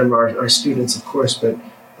 Some of them are students, of course, but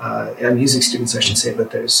and music students, I should say,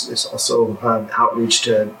 but there's also outreach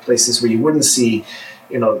to places where you wouldn't see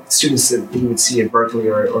students that you would see at Berkeley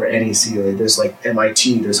or NEC. There's like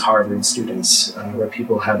MIT, there's Harvard students where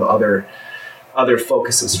people have other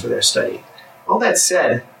focuses for their study. All that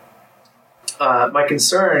said, my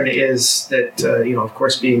concern is that, of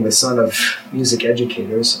course, being the son of music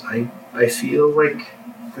educators, I feel like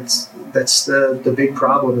that's the big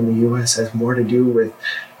problem in the U.S. has more to do with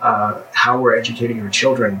how we're educating our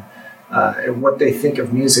children and what they think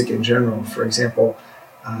of music in general. For example,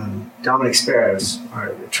 Dominic Sparrows,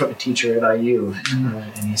 our trumpet teacher at IU,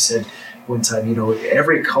 and he said one time,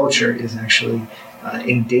 every culture is actually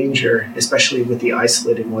in danger, especially with the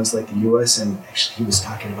isolated ones like the U.S. And actually, he was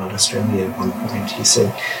talking about Australia at one point. He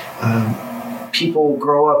said, people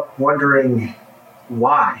grow up wondering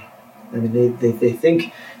why. I mean, they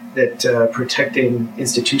think that protecting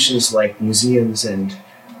institutions like museums and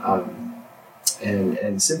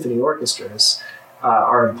symphony orchestras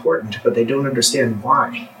are important, but they don't understand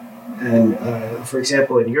why. And for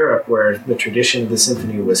example, in Europe, where the tradition of the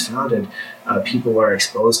symphony was founded, people are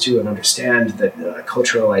exposed to and understand that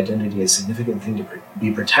cultural identity is a significant thing to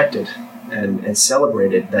be protected and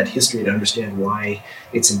celebrated, that history, to understand why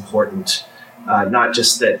it's important. Not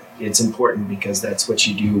just that it's important because that's what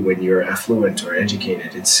you do when you're affluent or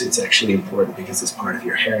educated. It's actually important because it's part of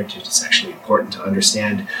your heritage. It's actually important to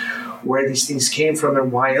understand where these things came from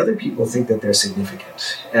and why other people think that they're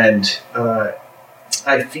significant. And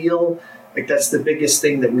I feel like that's the biggest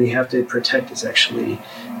thing that we have to protect is actually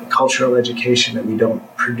cultural education, that we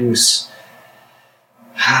don't produce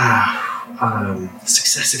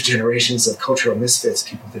successive generations of cultural misfits,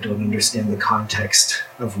 people that don't understand the context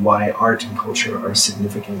of why art and culture are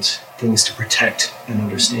significant things to protect and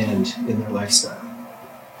understand in their lifestyle.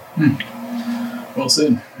 Well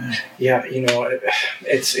said. Yeah,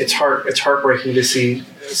 it's heartbreaking to see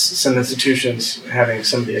some institutions having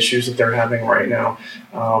some of the issues that they're having right now.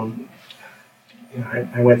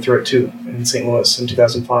 I went through it too in St. Louis in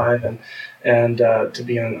 2005, and to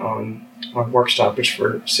be on work stoppage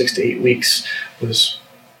for 6 to 8 weeks was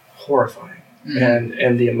horrifying. Mm-hmm.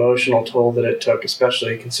 And the emotional toll that it took,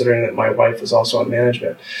 especially considering that my wife was also in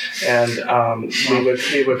management. And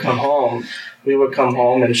we would come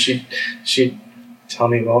home and she'd tell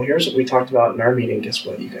me, well, here's what we talked about in our meeting. Guess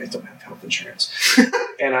what? You guys don't have health insurance.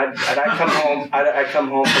 And I'd come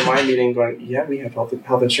home from my meeting going, yeah, we have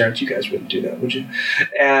health insurance. You guys wouldn't do that, would you?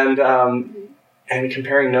 And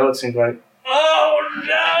comparing notes and going, oh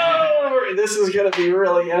no, this is going to be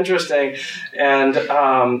really interesting. And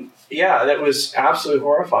that was absolutely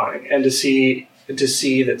horrifying. And to see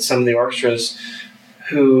that some of the orchestras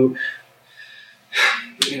who,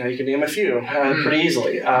 you can name a few pretty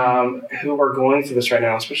easily, who are going through this right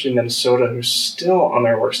now, especially Minnesota, who's still on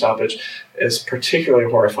their work stoppage, is particularly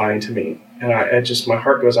horrifying to me. And my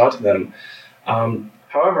heart goes out to them.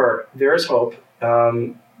 However, there is hope.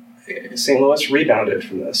 St. Louis rebounded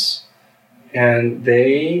from this, and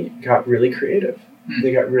they got really creative.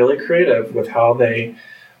 They got really creative with how they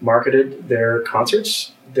marketed their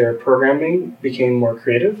concerts. Their programming became more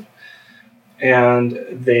creative, and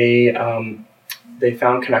they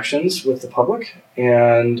found connections with the public,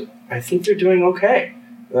 and I think they're doing okay.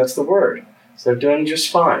 That's the word. So they're doing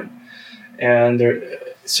just fine. And the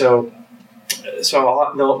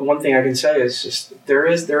one thing I can say is just there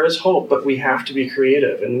is hope, but we have to be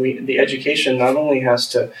creative, and the education not only has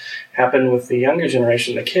to happen with the younger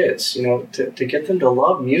generation, the kids, to get them to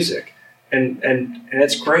love music, and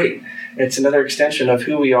it's great. It's another extension of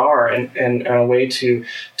who we are, and a way to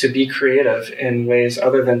be creative in ways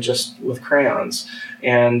other than just with crayons,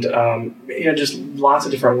 and just lots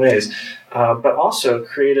of different ways, but also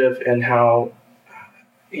creative in how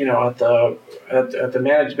at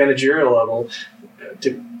the managerial level,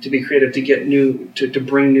 to be creative, to get to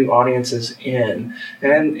bring new audiences in,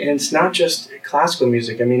 and it's not just classical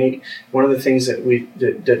music. I mean, one of the things that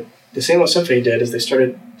the St. Louis Symphony did is they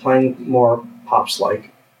started playing more pops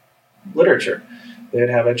like literature. They'd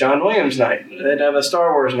have a John Williams night. They'd have a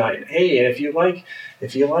Star Wars night. Hey, if you like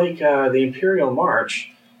the Imperial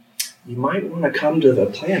March, you might want to come to the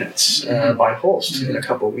Planets by Holst in a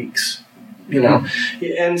couple of weeks.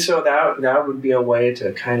 And so that would be a way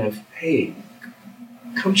to kind of, hey,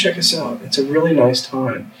 come check us out. It's a really nice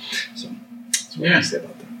time. So that's what I say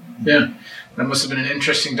about that. Yeah. That must have been an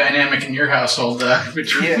interesting dynamic in your household.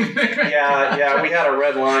 Between yeah. We had a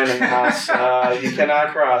red line in the house. You cannot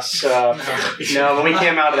cross. No, but we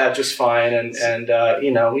came out of that just fine, and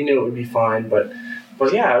we knew it would be fine. But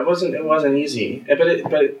yeah, it wasn't easy. But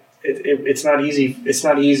it's not easy. It's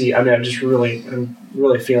not easy. I mean, I'm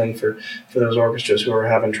really feeling for those orchestras who are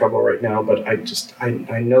having trouble right now. But I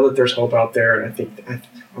know that there's hope out there, and I think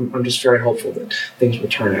I'm just very hopeful that things will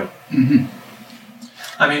turn out. Mm-hmm.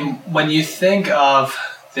 I mean, when you think of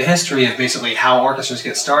the history of basically how orchestras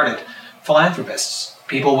get started, philanthropists,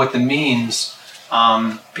 people with the means,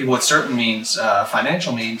 people with certain means,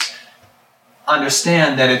 financial means,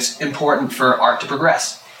 understand that it's important for art to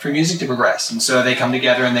progress, for music to progress. And so they come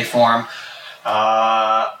together and they form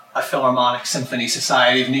a Philharmonic Symphony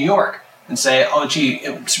Society of New York and say, oh, gee,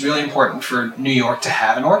 it's really important for New York to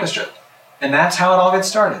have an orchestra. And that's how it all gets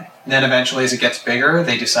started. And then eventually, as it gets bigger,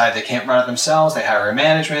 they decide they can't run it themselves. They hire a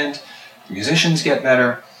management. The musicians get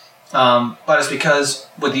better. But it's because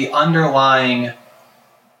with the underlying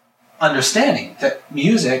understanding that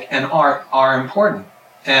music and art are important.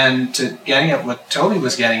 And to getting at what Toby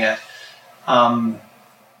was getting at,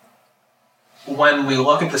 when we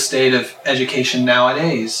look at the state of education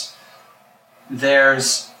nowadays,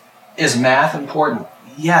 is math important?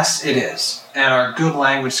 Yes, it is. And are good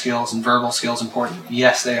language skills and verbal skills important?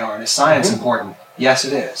 Yes, they are. And is science important? Yes,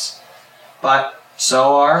 it is. But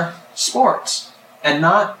so are sports. And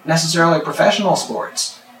not necessarily professional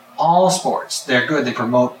sports. All sports. They're good. They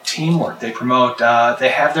promote teamwork. They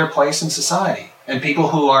have their place in society. And people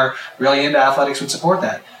who are really into athletics would support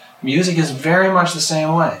that. Music is very much the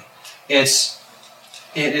same way. It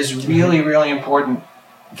is really, really important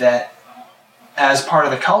that as part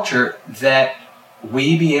of the culture that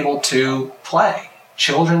we be able to play.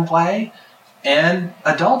 Children play and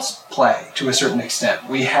adults play to a certain extent.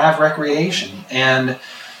 We have recreation, and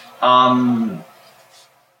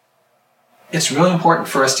it's really important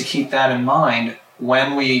for us to keep that in mind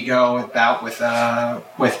when we go about with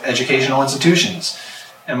educational institutions.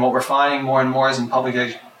 And what we're finding more and more is in public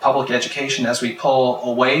education, as we pull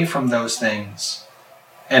away from those things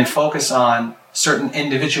and focus on certain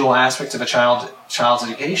individual aspects of a child's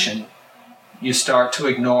education, you start to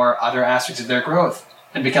ignore other aspects of their growth.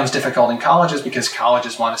 It becomes difficult in colleges because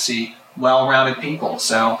colleges want to see well-rounded people.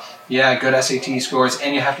 So, yeah, good SAT scores,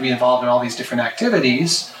 and you have to be involved in all these different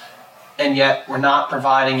activities, and yet we're not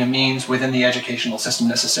providing a means within the educational system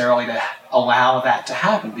necessarily to allow that to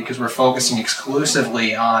happen, because we're focusing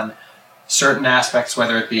exclusively on certain aspects,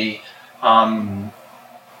 whether it be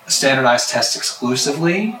standardized tests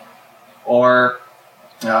exclusively, or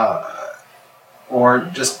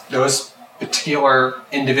just those particular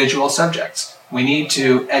individual subjects. We need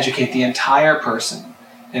to educate the entire person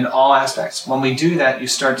in all aspects. When we do that, you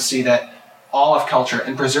start to see that all of culture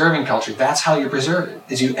and preserving culture, that's how you preserve it,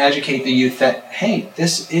 is you educate the youth that, hey,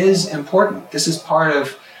 this is important. This is part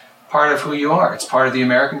of who you are. It's part of the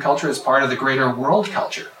American culture. It's part of the greater world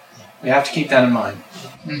culture. We have to keep that in mind.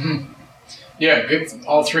 Mm-hmm. Yeah, good.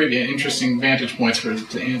 All three of you, interesting vantage points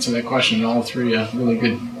to answer that question. All three, really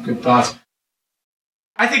good thoughts.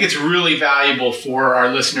 I think it's really valuable for our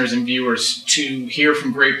listeners and viewers to hear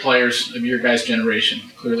from great players of your guys' generation.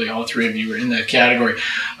 Clearly, all three of you are in that category.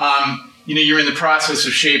 You're in the process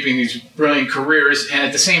of shaping these brilliant careers, and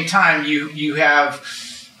at the same time, you have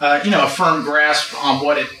a firm grasp on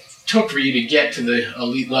what it took for you to get to the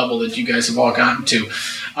elite level that you guys have all gotten to.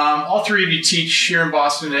 All three of you teach here in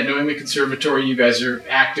Boston at New England Conservatory. You guys are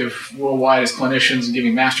active worldwide as clinicians and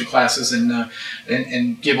giving master classes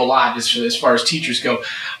and give a lot as far as teachers go.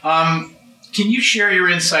 Can you share your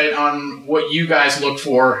insight on what you guys look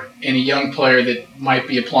for in a young player that might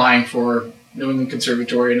be applying for New England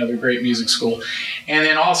Conservatory, another great music school? And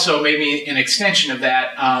then also maybe an extension of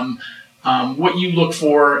that, what you look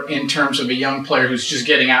for in terms of a young player who's just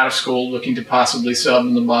getting out of school, looking to possibly sub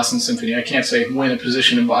in the Boston Symphony. I can't say win a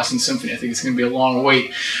position in Boston Symphony. I think it's going to be a long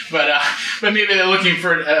wait. But maybe they're looking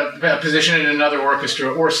for a position in another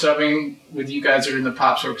orchestra, or subbing with you guys or in the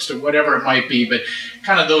Pops Orchestra, whatever it might be. But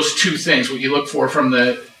kind of those two things, what you look for from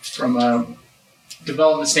a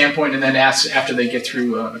development standpoint, and then after they get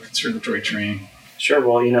through a conservatory training. Sure.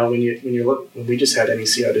 Well, when you look, we just had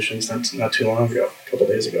NEC auditions not too long ago, a couple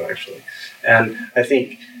of days ago actually, and I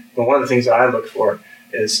think one of the things that I look for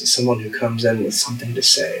is someone who comes in with something to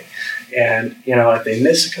say, and if they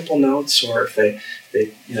miss a couple notes, or if they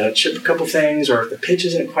chip a couple things, or if the pitch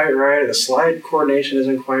isn't quite right, or the slide coordination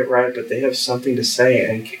isn't quite right, but they have something to say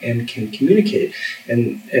and can communicate,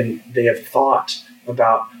 and they have thought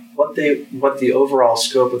about what the overall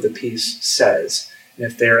scope of the piece says. And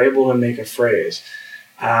if they're able to make a phrase,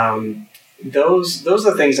 those are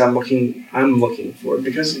the things I'm looking for,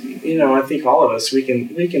 because I think all of us we can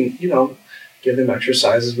give them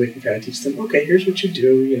exercises. We can kind of teach them, okay, here's what you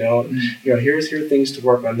do. Here are things to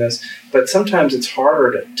work on this. But sometimes it's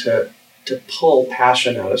harder to pull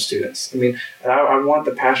passion out of students. I mean, I want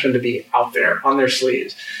the passion to be out there on their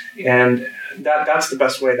sleeves, and that's the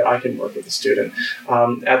best way that I can work with a student.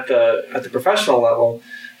 At the professional level.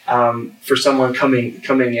 For someone coming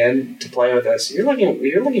in to play with us, you're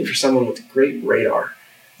looking for someone with great radar,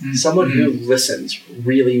 someone who listens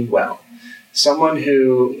really well, someone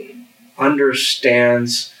who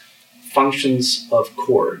understands functions of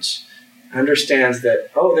chords, understands that,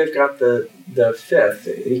 they've got the fifth,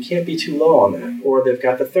 you can't be too low on that, or they've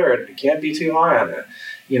got the third, you can't be too high on that,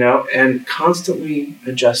 and constantly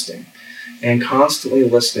adjusting and constantly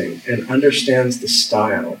listening, and understands the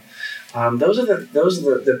style. Those are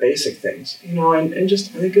the basic things, and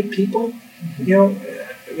just good people,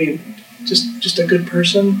 just a good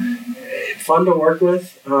person, fun to work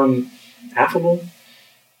with, affable.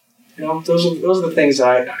 Those are the things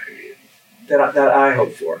that I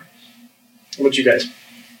hope for. What about you guys?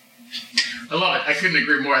 I love it. I couldn't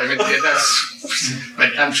agree more. I mean,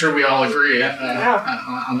 but I'm sure we all agree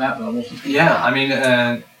on that level. Yeah, I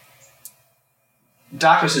mean.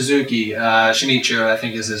 Dr. Suzuki, Shinichiro, I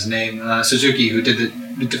think is his name, Suzuki, who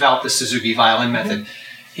developed the Suzuki violin method.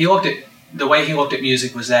 The way he looked at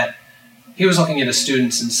music was that he was looking at his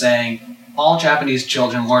students and saying, all Japanese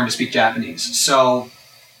children learn to speak Japanese. So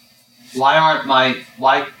why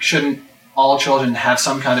shouldn't all children have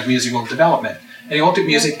some kind of musical development? And he looked at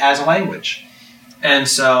music as a language. And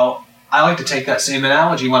so I like to take that same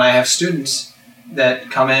analogy when I have students that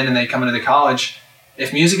come in and they come into the college.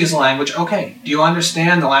 If music is a language, okay, do you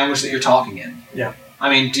understand the language that you're talking in? Yeah. I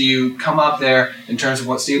mean, do you come up there in terms of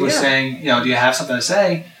what Steve was saying, do you have something to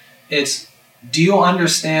say? Do you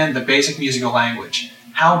understand the basic musical language?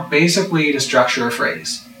 How basically to structure a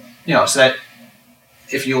phrase? So that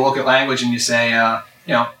if you look at language and you say,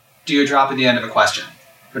 do you drop at the end of a question?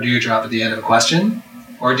 Or do you drop at the end of a question?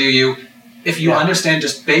 Or do you, if you understand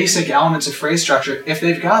just basic elements of phrase structure, if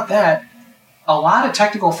they've got that, a lot of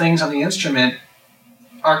technical things on the instrument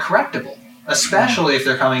are correctable, especially if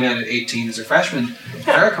they're coming in at 18 as a freshman.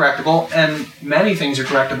 Very correctable, and many things are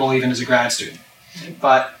correctable even as a grad student.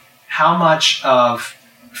 But how much of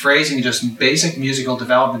phrasing, just basic musical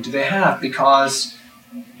development, do they have? Because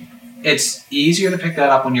it's easier to pick that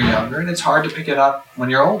up when you're younger, and it's hard to pick it up when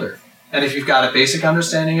you're older. And if you've got a basic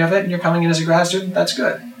understanding of it and you're coming in as a grad student, that's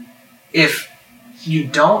good. If you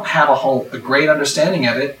don't have a great understanding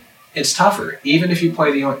of it, it's tougher. Even if you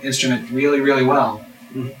play the instrument really, really well,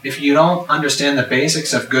 if you don't understand the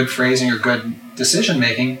basics of good phrasing or good decision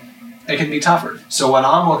making, it can be tougher. So what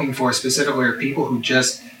I'm looking for specifically are people who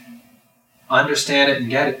just understand it and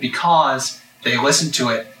get it because they listen to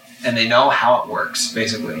it and they know how it works,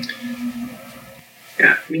 basically.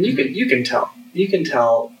 Yeah, I mean, you can tell. You can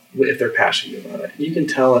tell if they're passionate about it. You can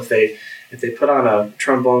tell if they put on a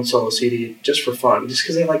trombone solo CD just for fun, just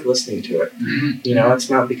because they like listening to it. It's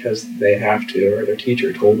not because they have to or their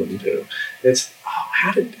teacher told them to. It's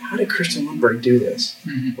how did Kristen Lundberg do this,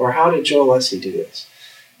 or how did Joe Alessi do this?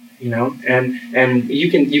 And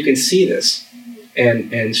you can see this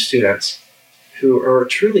in students who are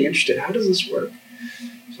truly interested. How does this work?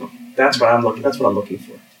 So that's what I'm looking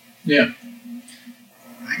for. Yeah.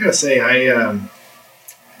 I gotta say,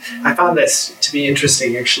 I found this to be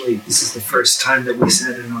interesting. Actually, this is the first time that we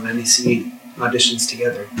sat in on NEC auditions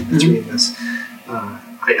together, the three of us.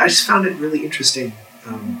 I just found it really interesting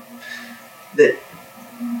that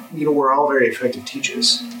we're all very effective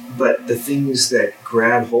teachers, but the things that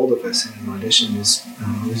grab hold of us in an audition is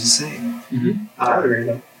always the same.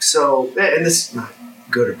 So, and this is not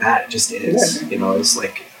good or bad; it just is. It's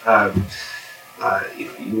like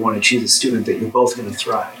you want to choose a student that you're both going to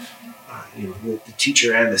thrive. The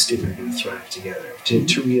teacher and the student are going to thrive together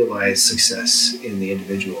to realize success in the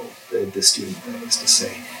individual, the student, that is to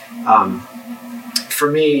say.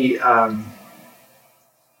 For me,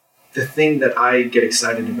 the thing that I get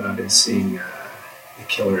excited about is seeing the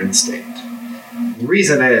killer instinct. The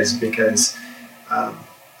reason is because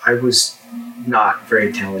I was not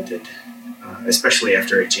very talented, especially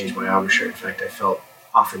after I changed my embouchure. In fact, I felt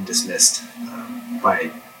often dismissed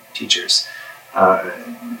by teachers.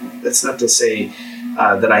 That's not to say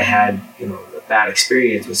that I had, a bad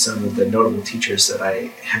experience with some of the notable teachers that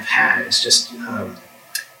I have had. It's just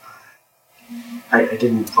I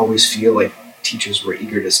didn't always feel like teachers were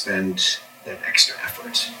eager to spend that extra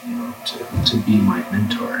effort, to be my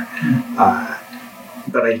mentor.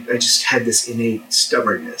 But I just had this innate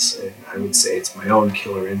stubbornness, and I would say it's my own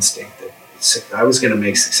killer instinct that I was going to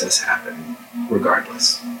make success happen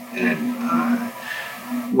regardless. And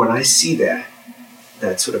when I see that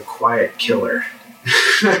sort of quiet killer,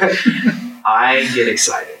 I get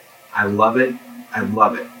excited. I love it.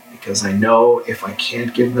 Because I know if I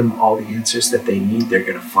can't give them all the answers that they need, they're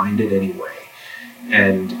going to find it anyway.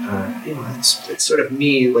 And, it's sort of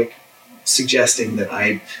me, like, suggesting that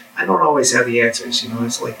I don't always have the answers.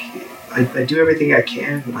 It's like I do everything I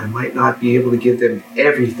can, but I might not be able to give them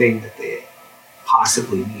everything that they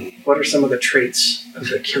possibly need. What are some of the traits of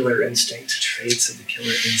the killer instinct? Traits of the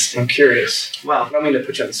killer instinct. I'm curious. Well, I don't mean to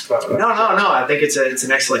put you on the spot. No. I think it's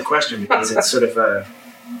an excellent question because it's sort of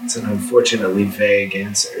it's an unfortunately vague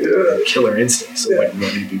answer. Killer instinct. So what, you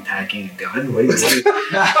want me to be packing a gun? What do you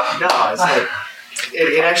No, it's like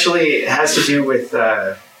it actually has to do with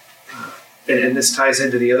and this ties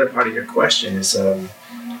into the other part of your question is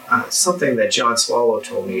something that John Swallow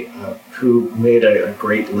told me, who made a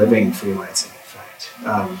great living freelancing.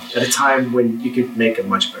 At a time when you could make a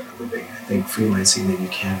much better living, I think, freelancing than you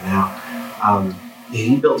can now.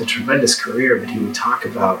 He built a tremendous career, but he would talk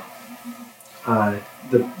about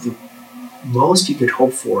the most you could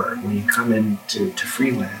hope for when you come in to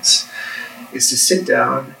freelance is to sit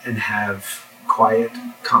down and have quiet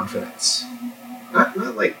confidence.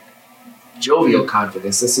 Not like jovial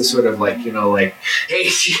confidence. This is sort of like, hey,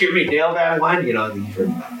 did you hear me nail that one? You've heard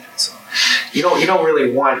about that. So you don't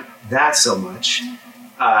really want that so much.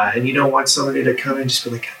 And you don't want somebody to come in and just be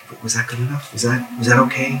like, was that good enough? Was that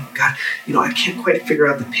okay? God, I can't quite figure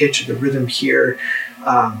out the pitch or the rhythm here.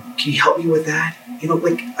 Can you help me with that?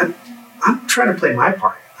 I'm trying to play my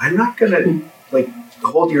part. I'm not gonna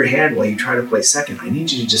hold your hand while you try to play second. I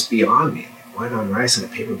need you to just be on me, like wine on rice and a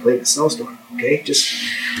paper plate in a snowstorm. okay,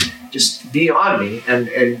 just be on me and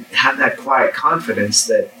have that quiet confidence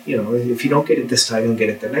that, if you don't get it this time, you'll get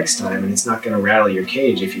it the next time, and it's not going to rattle your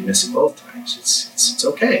cage if you miss it both times. It's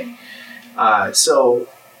okay. So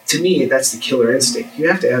to me, that's the killer instinct. You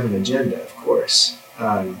have to have an agenda, of course,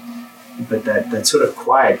 but that sort of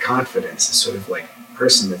quiet confidence is sort of like a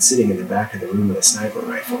person that's sitting in the back of the room with a sniper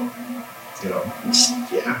rifle.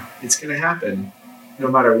 It's going to happen no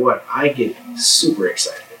matter what. I get super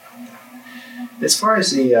excited about that. As far as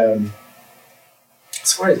the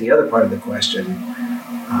other part of the question,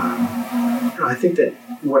 I think that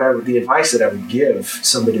the advice that I would give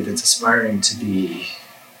somebody that's aspiring to be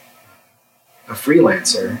a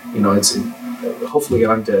freelancer, it's hopefully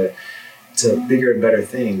on to bigger and better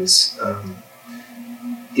things,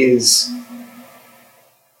 is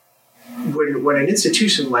when an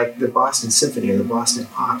institution like the Boston Symphony or the Boston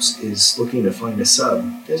Pops is looking to find a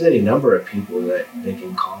sub, there's any number of people that they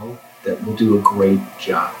can call that will do a great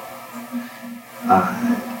job.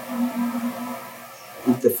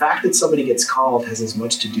 The fact that somebody gets called has as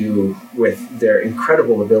much to do with their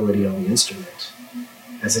incredible ability on the instrument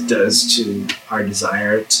as it does to our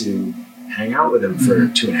desire to hang out with them for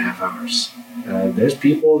 2.5 hours. There's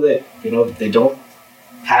people that, they don't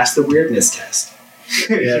pass the weirdness test.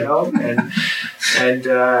 And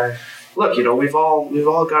look, we've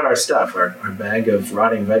all got our stuff, our bag of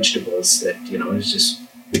rotting vegetables that, is just,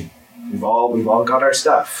 we've all got our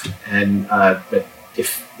stuff. And but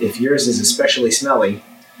if yours is especially smelly,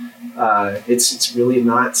 it's really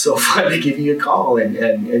not so fun to give you a call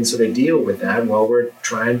and sort of deal with that while we're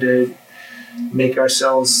trying to make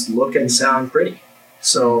ourselves look and sound pretty.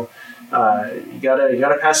 So you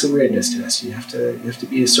gotta pass the weirdness test. You have to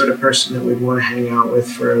be the sort of person that we'd want to hang out with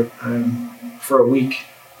for a week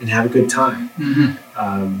and have a good time.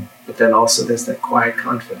 But then also there's that quiet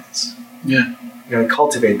confidence. Yeah, you gotta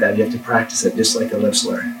cultivate that. You have to practice it, just like a lip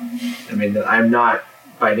slur. I mean, I'm not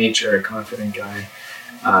by nature a confident guy,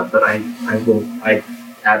 but I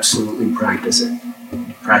absolutely practice it.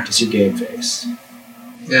 Practice your game face.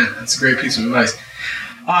 Yeah, that's a great piece of advice.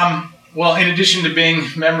 Well, in addition to being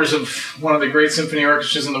members of one of the great symphony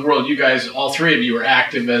orchestras in the world, you guys, all three of you, are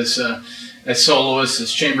active as soloists,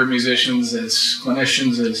 as chamber musicians, as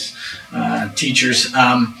clinicians, as teachers,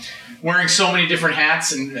 wearing so many different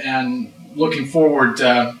hats and looking forward.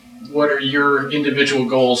 What are your individual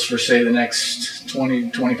goals for, say, the next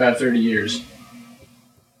 20, 25, 30 years?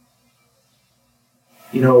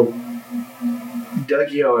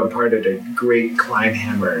 Doug Yo imparted a great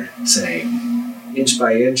Kleinhammer saying, "Inch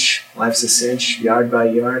by inch, life's a cinch. Yard by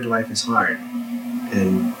yard, life is hard."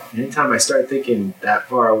 And anytime I start thinking that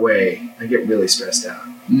far away, I get really stressed out.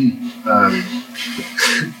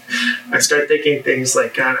 I start thinking things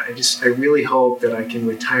like, God, I really hope that I can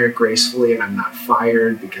retire gracefully and I'm not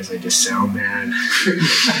fired because I just sound bad.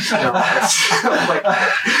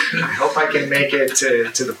 I hope I can make it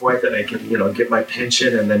to the point that I can, get my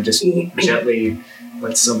pension and then just gently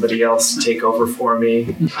let somebody else take over for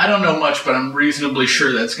me. I don't know much, but I'm reasonably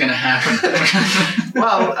sure that's going to happen.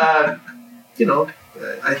 Well,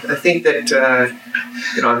 I think that,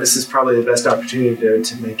 this is probably the best opportunity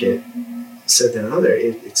to make it said than other.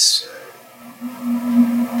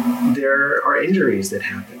 There are injuries that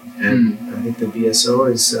happen. And I think the BSO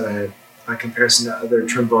is, by comparison to other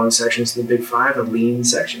trombone sections in the Big Five, a lean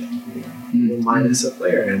section, minus a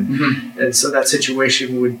player. And so that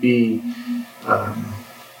situation would be,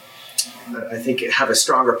 I think, have a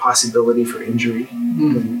stronger possibility for injury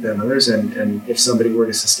than others. And if somebody were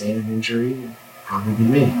to sustain an injury, it'd probably be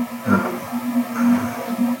me.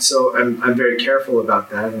 So I'm very careful about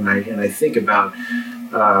that, and I think about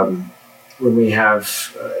when we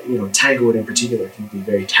have Tanglewood in particular can be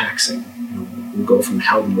very taxing. We'll go from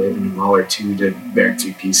Heldenleben to Mahler 2 to Berg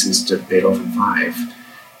 3 pieces to Beethoven 5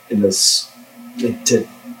 to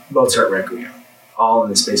Mozart Requiem, all in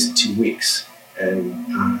the space of 2 weeks,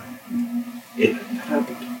 and it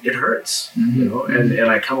hurts, and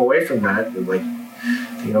I come away from that and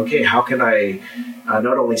thinking, okay, how can I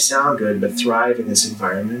not only sound good but thrive in this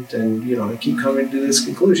environment? And I keep coming to this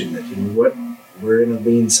conclusion that we're in a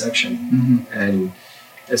lean section, and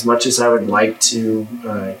as much as I would like to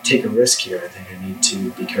take a risk here, I think I need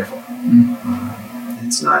to be careful.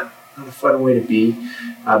 It's not a fun way to be,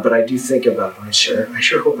 but I do think about, I sure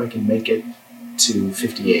hope I can make it to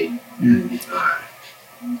 58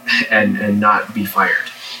 and not be fired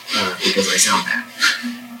because I sound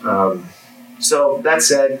bad. So that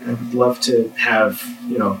said, I would love to have,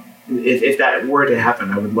 if that were to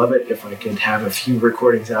happen, I would love it if I could have a few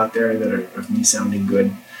recordings out there that are of me sounding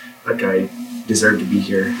good, like I deserve to be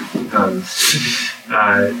here.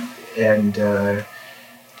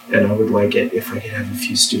 And I would like it if I could have a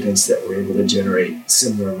few students that were able to generate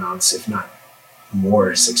similar amounts, if not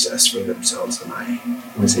more success for themselves than I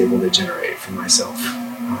was able to generate for myself.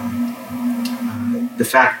 The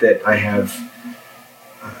fact that I have,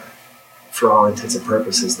 for all intents and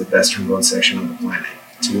purposes, the best trombone section on the planet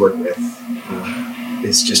to work with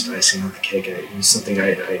is just icing on the cake. It was something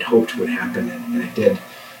I'd hoped would happen, and it did.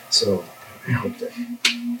 So I hope that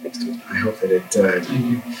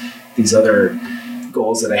these other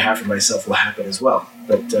goals that I have for myself will happen as well.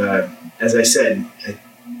 But as I said,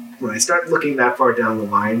 when I start looking that far down the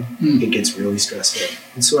line, it gets really stressful.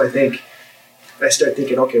 And so I start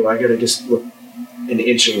thinking, okay, well, I got to just look an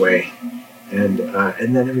inch away, and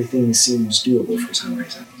then everything seems doable for some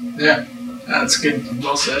reason. Yeah, that's good.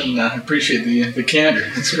 Well said, and I appreciate the candor.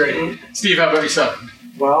 That's great. Steve, how about yourself?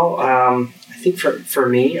 Well, I think for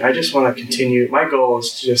me, I just want to continue. My goal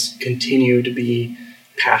is to just continue to be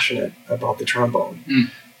passionate about the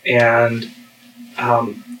trombone. And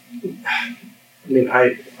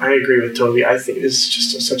I agree with Toby. I think it's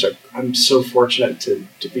just I'm so fortunate to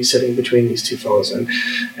be sitting between these two fellows and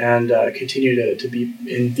continue to be,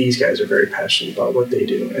 and these guys are very passionate about what they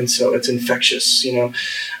do. And so it's infectious,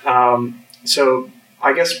 so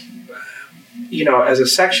I guess, as a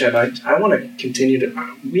section, I want to continue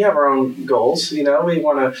we have our own goals, we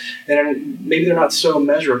want to, and maybe they're not so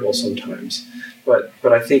measurable sometimes. But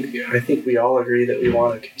I think we all agree that we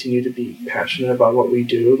want to continue to be passionate about what we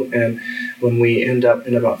do, and when we end up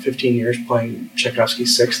in about 15 years playing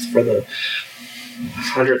Tchaikovsky's Sixth for the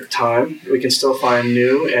 100th time, we can still find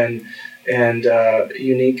new and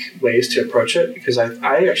unique ways to approach it. Because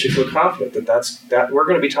I actually feel confident that we're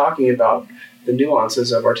going to be talking about the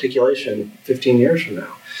nuances of articulation 15 years from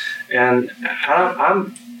now, and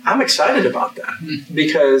I'm excited about that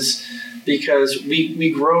because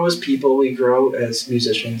we grow as people, we grow as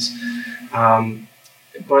musicians,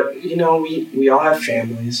 but we all have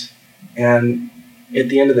families, and at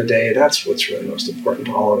the end of the day, that's what's really most important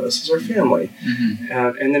to all of us is our family,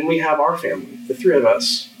 and then we have our family, the three of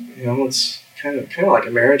us. It's kind of like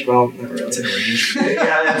a marriage. Well, not really. It's an arrangement.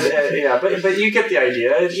 yeah, but you get the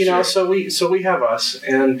idea. Sure. So we have us,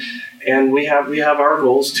 and we have our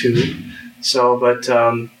goals too. So, but.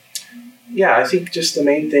 Yeah, I think just the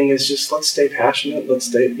main thing is just let's stay passionate. Let's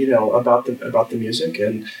stay, about the music,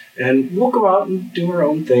 and we'll go out and do our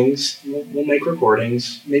own things. We'll make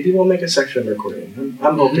recordings. Maybe we'll make a section recording.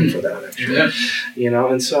 I'm hoping for that actually. Yeah.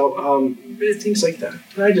 And so things like that.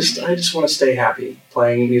 I just want to stay happy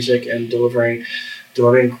playing music and delivering,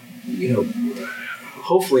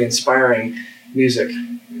 hopefully inspiring music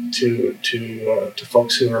to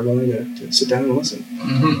folks who are willing to sit down and listen.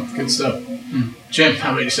 Good stuff. Jim,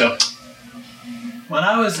 how about yourself? When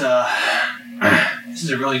I was, this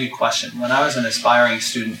is a really good question. When I was an aspiring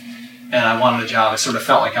student and I wanted a job, I sort of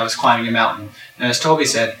felt like I was climbing a mountain. And as Toby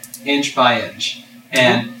said, inch by inch.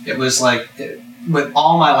 And it was like, with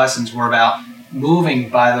all my lessons were about moving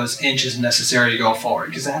by those inches necessary to go forward,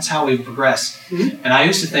 because that's how we progress. And I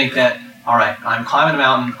used to think that, all right, I'm climbing a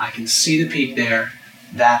mountain, I can see the peak there,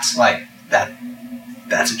 that's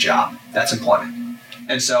a job, that's employment.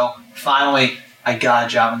 And so finally, I got a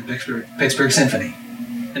job in the Pittsburgh Symphony.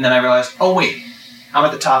 And then I realized, oh wait, I'm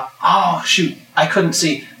at the top. Oh shoot, I couldn't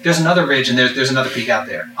see. There's another ridge and there's another peak out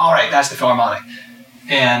there. All right, that's the Philharmonic.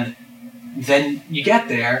 And then you get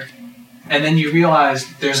there, and then you realize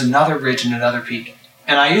there's another ridge and another peak.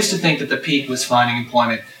 And I used to think that the peak was finding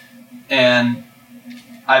employment. And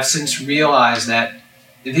I've since realized that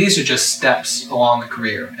these are just steps along the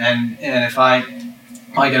career. And if I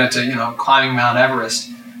get into, climbing Mount Everest,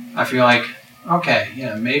 I feel like, okay,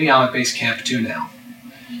 maybe I'm at base camp 2 now.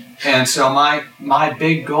 And so my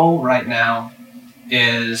big goal right now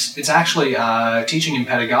it's actually teaching and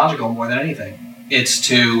pedagogical more than anything. It's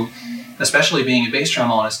to, especially being a bass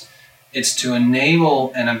trombonist, it's to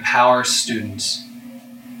enable and empower students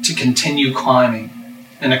to continue climbing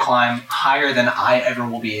and to climb higher than I ever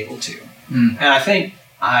will be able to. And I think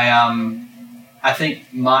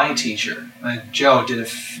my teacher, Joe,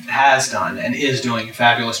 has done and is doing a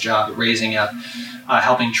fabulous job at raising up,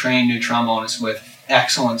 helping train new trombonists with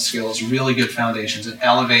excellent skills, really good foundations, and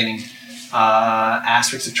elevating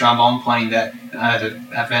aspects of trombone playing that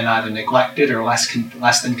have been either neglected or less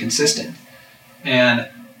than consistent. And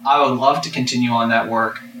I would love to continue on that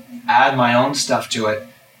work, add my own stuff to it,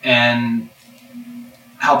 and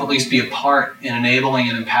help at least be a part in enabling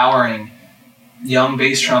and empowering young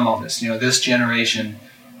bass trombonists, this generation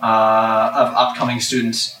of upcoming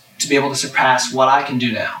students, to be able to surpass what I can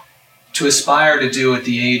do now, to aspire to do at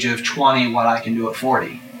the age of 20 what I can do at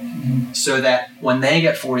 40, so that when they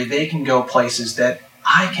get 40, they can go places that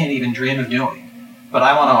I can't even dream of doing. but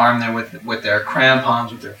I want to arm them with their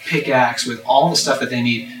crampons, with their pickaxe, with all the stuff that they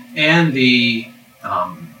need, and the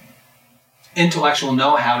intellectual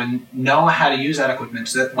know-how to use that equipment,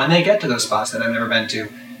 so that when they get to those spots that I've never been to,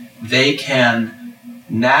 they can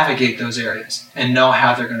navigate those areas and know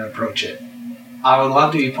how they're going to approach it. I would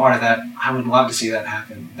love to be part of that. I would love to see that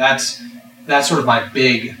happen. That's sort of my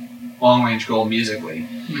big long-range goal musically.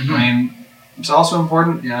 Mm-hmm. I mean, it's also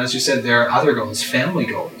important, as you said, there are other goals, family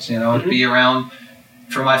goals, to be around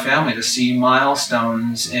for my family, to see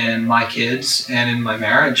milestones in my kids and in my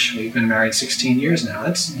marriage. We've been married 16 years now.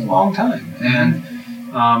 That's a long time. And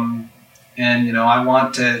I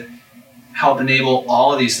want to help enable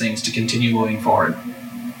all of these things to continue moving forward.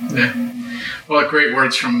 Yeah. Well, great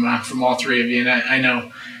words from all three of you. And I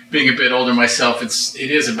know, being a bit older myself,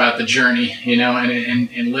 it is about the journey,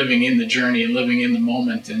 and living in the journey and living in the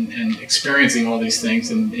moment and experiencing all these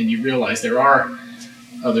things. And you realize there are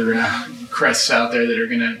other crests out there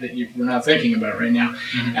that we're not thinking about right now.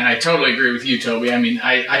 Mm-hmm. And I totally agree with you, Toby. I mean,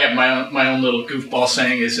 I have my own little goofball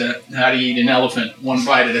saying is how to eat an elephant one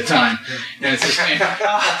bite at a time. And it's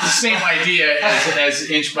the same idea as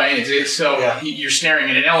inch by inch. So you're staring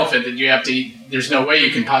at an elephant that you have to eat. There's no way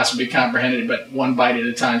you can possibly comprehend it, but one bite at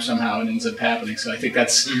a time somehow it ends up happening. So I think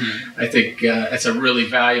that's a really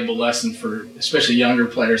valuable lesson for especially younger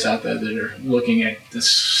players out there that are looking at this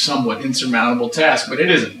somewhat insurmountable task, but it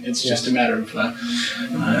isn't. It's just a matter of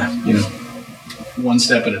one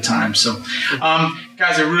step at a time. So,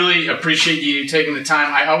 guys, I really appreciate you taking the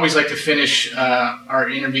time. I always like to finish our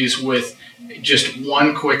interviews with just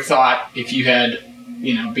one quick thought. If you had,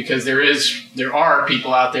 because there are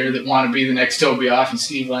people out there that want to be the next Toby Off and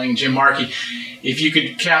Steve Lang and Jim Markey. If you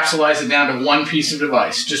could capsulize it down to one piece of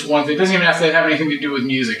advice, just one thing. It doesn't even have to have anything to do with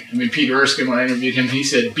music. I mean, Peter Erskine, when I interviewed him, he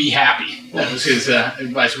said, be happy. That was his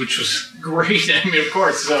advice, which was great. I mean, of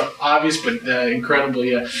course, obvious, but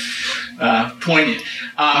incredibly poignant.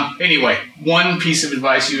 Anyway, one piece of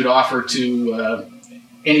advice you would offer to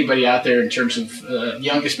anybody out there in terms of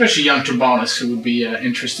especially young trombonists who would be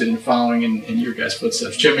interested in following in your guys'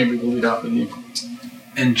 footsteps. Jim, maybe we'll lead off with you.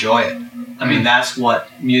 Enjoy it. I mean, that's what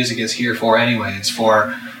music is here for anyway. It's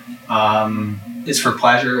for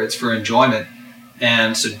pleasure. It's for enjoyment.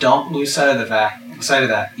 And so don't lose sight of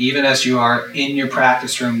that. Even as you are in your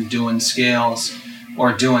practice room doing scales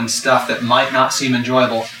or doing stuff that might not seem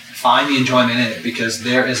enjoyable, find the enjoyment in it, because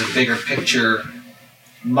there is a bigger picture,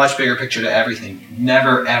 much bigger picture to everything.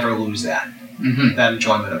 Never, ever lose that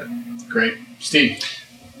enjoyment of it. Great. Steve?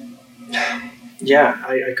 Yeah,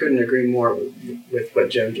 I couldn't agree more with what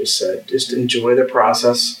Jim just said. Just enjoy the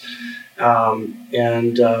process,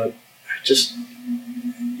 and just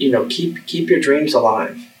keep your dreams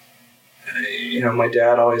alive. My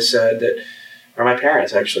dad always said that, or my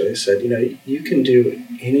parents actually said, you can do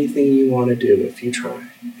anything you want to do if you try,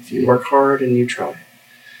 if you work hard and you try.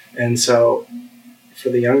 And so, for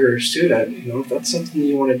the younger student, if that's something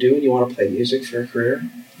you want to do and you want to play music for a career,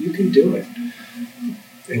 you can do it.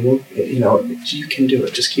 And you can do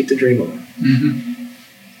it. Just keep the dream alive. Mm-hmm.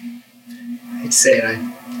 I'd say it.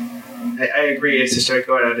 I agree. It's just start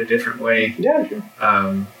going out a different way. Yeah, sure.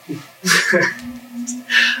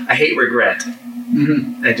 I hate regret.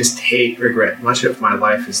 Mm-hmm. I just hate regret. Much of my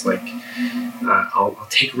life is like I'll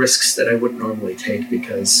take risks that I wouldn't normally take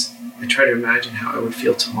because I try to imagine how I would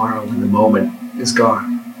feel tomorrow when the moment is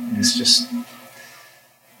gone. And it's just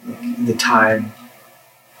the time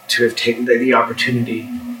to have taken the opportunity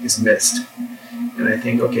is missed. And I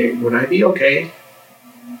think, okay, would I be okay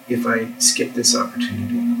if I skip this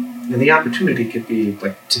opportunity? And the opportunity could be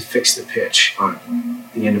like to fix the pitch on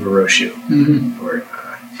the end of a row shoe. Mm-hmm. Or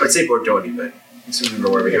I'd say Bordoni, but let's remember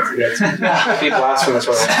where we are. People ask for this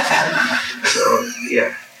one. So,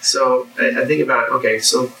 yeah. So I think about, okay,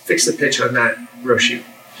 so fix the pitch on that row shoe.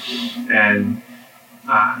 And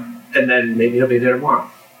then maybe he'll be there tomorrow.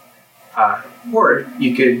 Or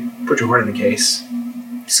you could put your horn in the case,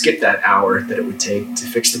 skip that hour that it would take to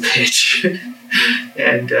fix the pitch,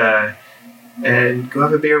 and go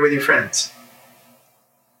have a beer with your friends.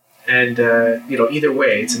 And either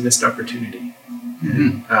way, it's a missed opportunity.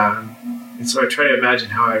 Mm-hmm. And so I try to imagine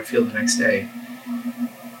how I would feel the next day.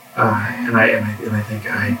 And I think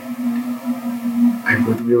I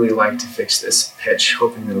would really like to fix this pitch,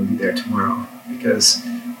 hoping that it'll be there tomorrow, because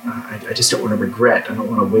I just don't want to regret. I don't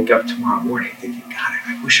want to wake up tomorrow morning thinking, God,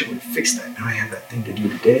 I wish I would have fixed that. Now I have that thing to do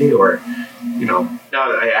today, or now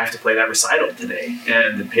that I have to play that recital today,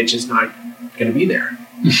 and the pitch is not going to be there.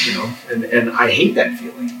 And I hate that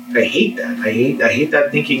feeling. I hate that. I hate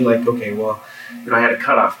that thinking like, okay, well, I had a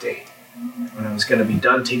cutoff date when I was going to be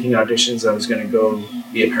done taking auditions. I was going to go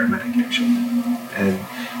be a paramedic, actually,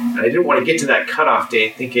 And I didn't want to get to that cutoff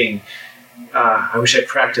date thinking, I wish I'd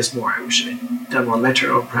practiced more. I wish I'd done more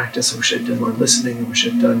metronome practice. I wish I'd done more listening. I wish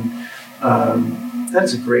I'd done... that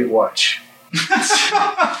is a great watch. Is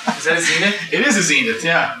that a Zenith? It is a Zenith,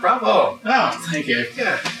 yeah. Bravo. Oh, thank you.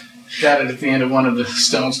 Yeah. Got it at the end of one of the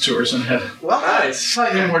Stones tours and had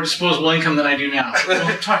slightly more disposable income than I do now.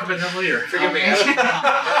 We'll talk about that later. Forgive me.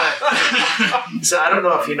 So I don't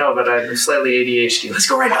know if you know, but I'm slightly ADHD. Let's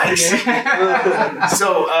go right by this.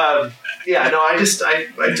 So I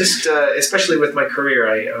just especially with my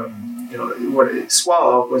career,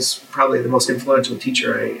 Swallow was probably the most influential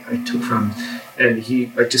teacher I took from, and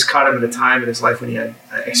I just caught him at a time in his life when he had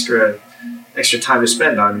extra time to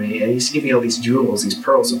spend on me, and he used to give me all these jewels, these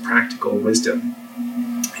pearls of practical wisdom,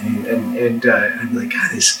 and I'm like,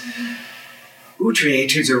 God, these Utri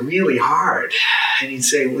etudes are really hard. And he'd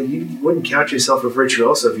say, well, you wouldn't count yourself a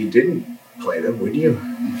virtuoso if you didn't play them, would you?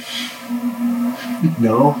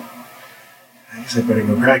 No. I guess I better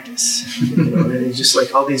go practice. And it's just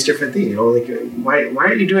like all these different things. Like, why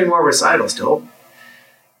aren't you doing more recitals, Dope?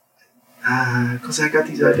 Because I got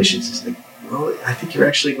these auditions. It's like, well, I think you're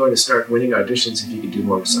actually going to start winning auditions if you can do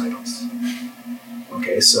more recitals.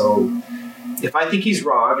 Okay, so if I think he's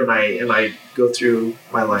wrong and I go through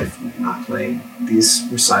my life not playing these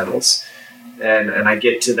recitals, and I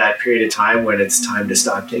get to that period of time when it's time to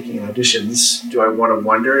stop taking auditions, do I want to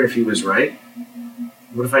wonder if he was right?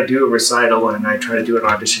 What if I do a recital and I try to do an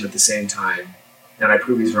audition at the same time and I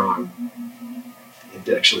prove he's wrong? It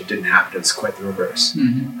actually didn't happen. It was quite the reverse.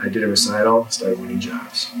 Mm-hmm. I did a recital, started winning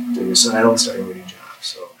jobs. Did a recital, started winning jobs.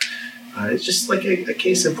 So it's just like a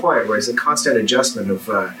case in point where it's a constant adjustment of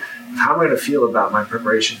how I'm going to feel about my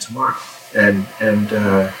preparation tomorrow. And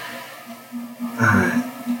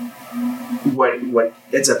what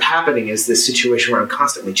ends up happening is this situation where I'm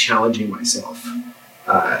constantly challenging myself.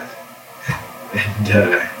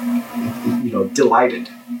 Delighted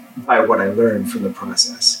by what I learned from the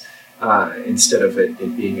process, instead of it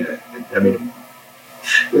being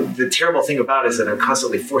the terrible thing about it is that I'm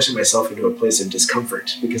constantly forcing myself into a place of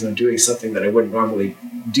discomfort because I'm doing something that I wouldn't normally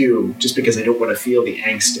do just because I don't want to feel the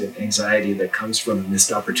angst and anxiety that comes from a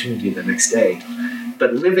missed opportunity the next day.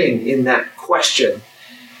 But living in that question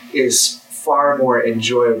is far more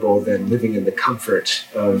enjoyable than living in the comfort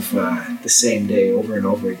of the same day over and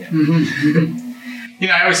over again. Mm-hmm.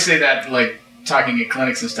 I always say that, like, talking at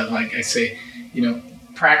clinics and stuff, like I say,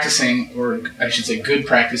 practicing, or I should say good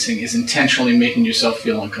practicing, is intentionally making yourself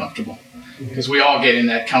feel uncomfortable. Because we all get in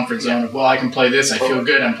that comfort zone of, well, I can play this, I feel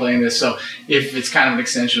good, I'm playing this. So if it's kind of an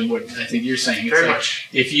extension of what I think you're saying, it's very like, much.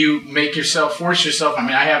 If you force yourself,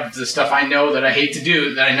 I have the stuff I know that I hate to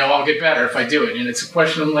do, that I know I'll get better if I do it. And it's a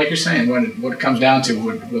question of, like you're saying, what it comes down to,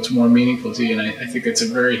 what's more meaningful to you. And I think it's a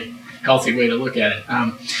very healthy way to look at it.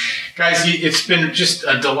 Guys, it's been just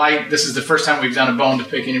a delight. This is the first time we've done a Bone to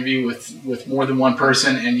Pick interview with more than one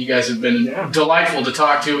person, and you guys have been delightful to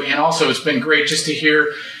talk to. And also, it's been great just to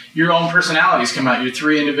hear your own personalities come out. You're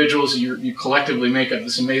three individuals. You collectively make up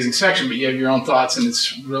this amazing section, but you have your own thoughts, and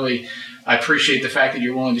it's really... I appreciate the fact that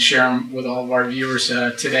you're willing to share them with all of our viewers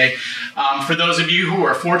today. For those of you who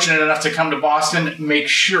are fortunate enough to come to Boston, make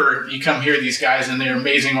sure you come hear these guys and their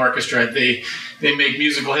amazing orchestra. They make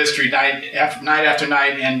musical history night after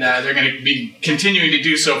night, and they're going to be continuing to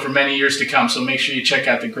do so for many years to come. So make sure you check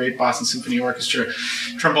out the great Boston Symphony Orchestra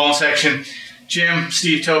trombone section. Jim,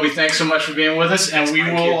 Steve, Toby, thanks so much for being with us, and we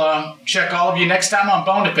will check all of you next time on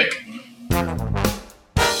Bone to Pick.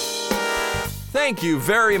 Thank you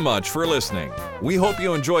very much for listening. We hope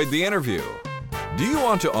you enjoyed the interview. Do you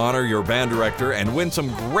want to honor your band director and win some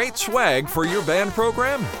great swag for your band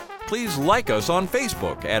program? Please like us on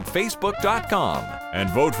Facebook at facebook.com and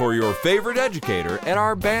vote for your favorite educator at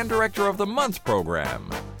our Band Director of the Month program.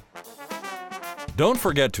 Don't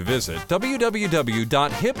forget to visit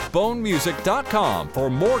www.hip-BoneMusic.com for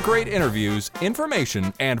more great interviews,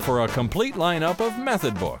 information, and for a complete lineup of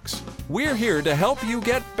method books. We're here to help you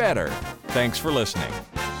get better. Thanks for listening.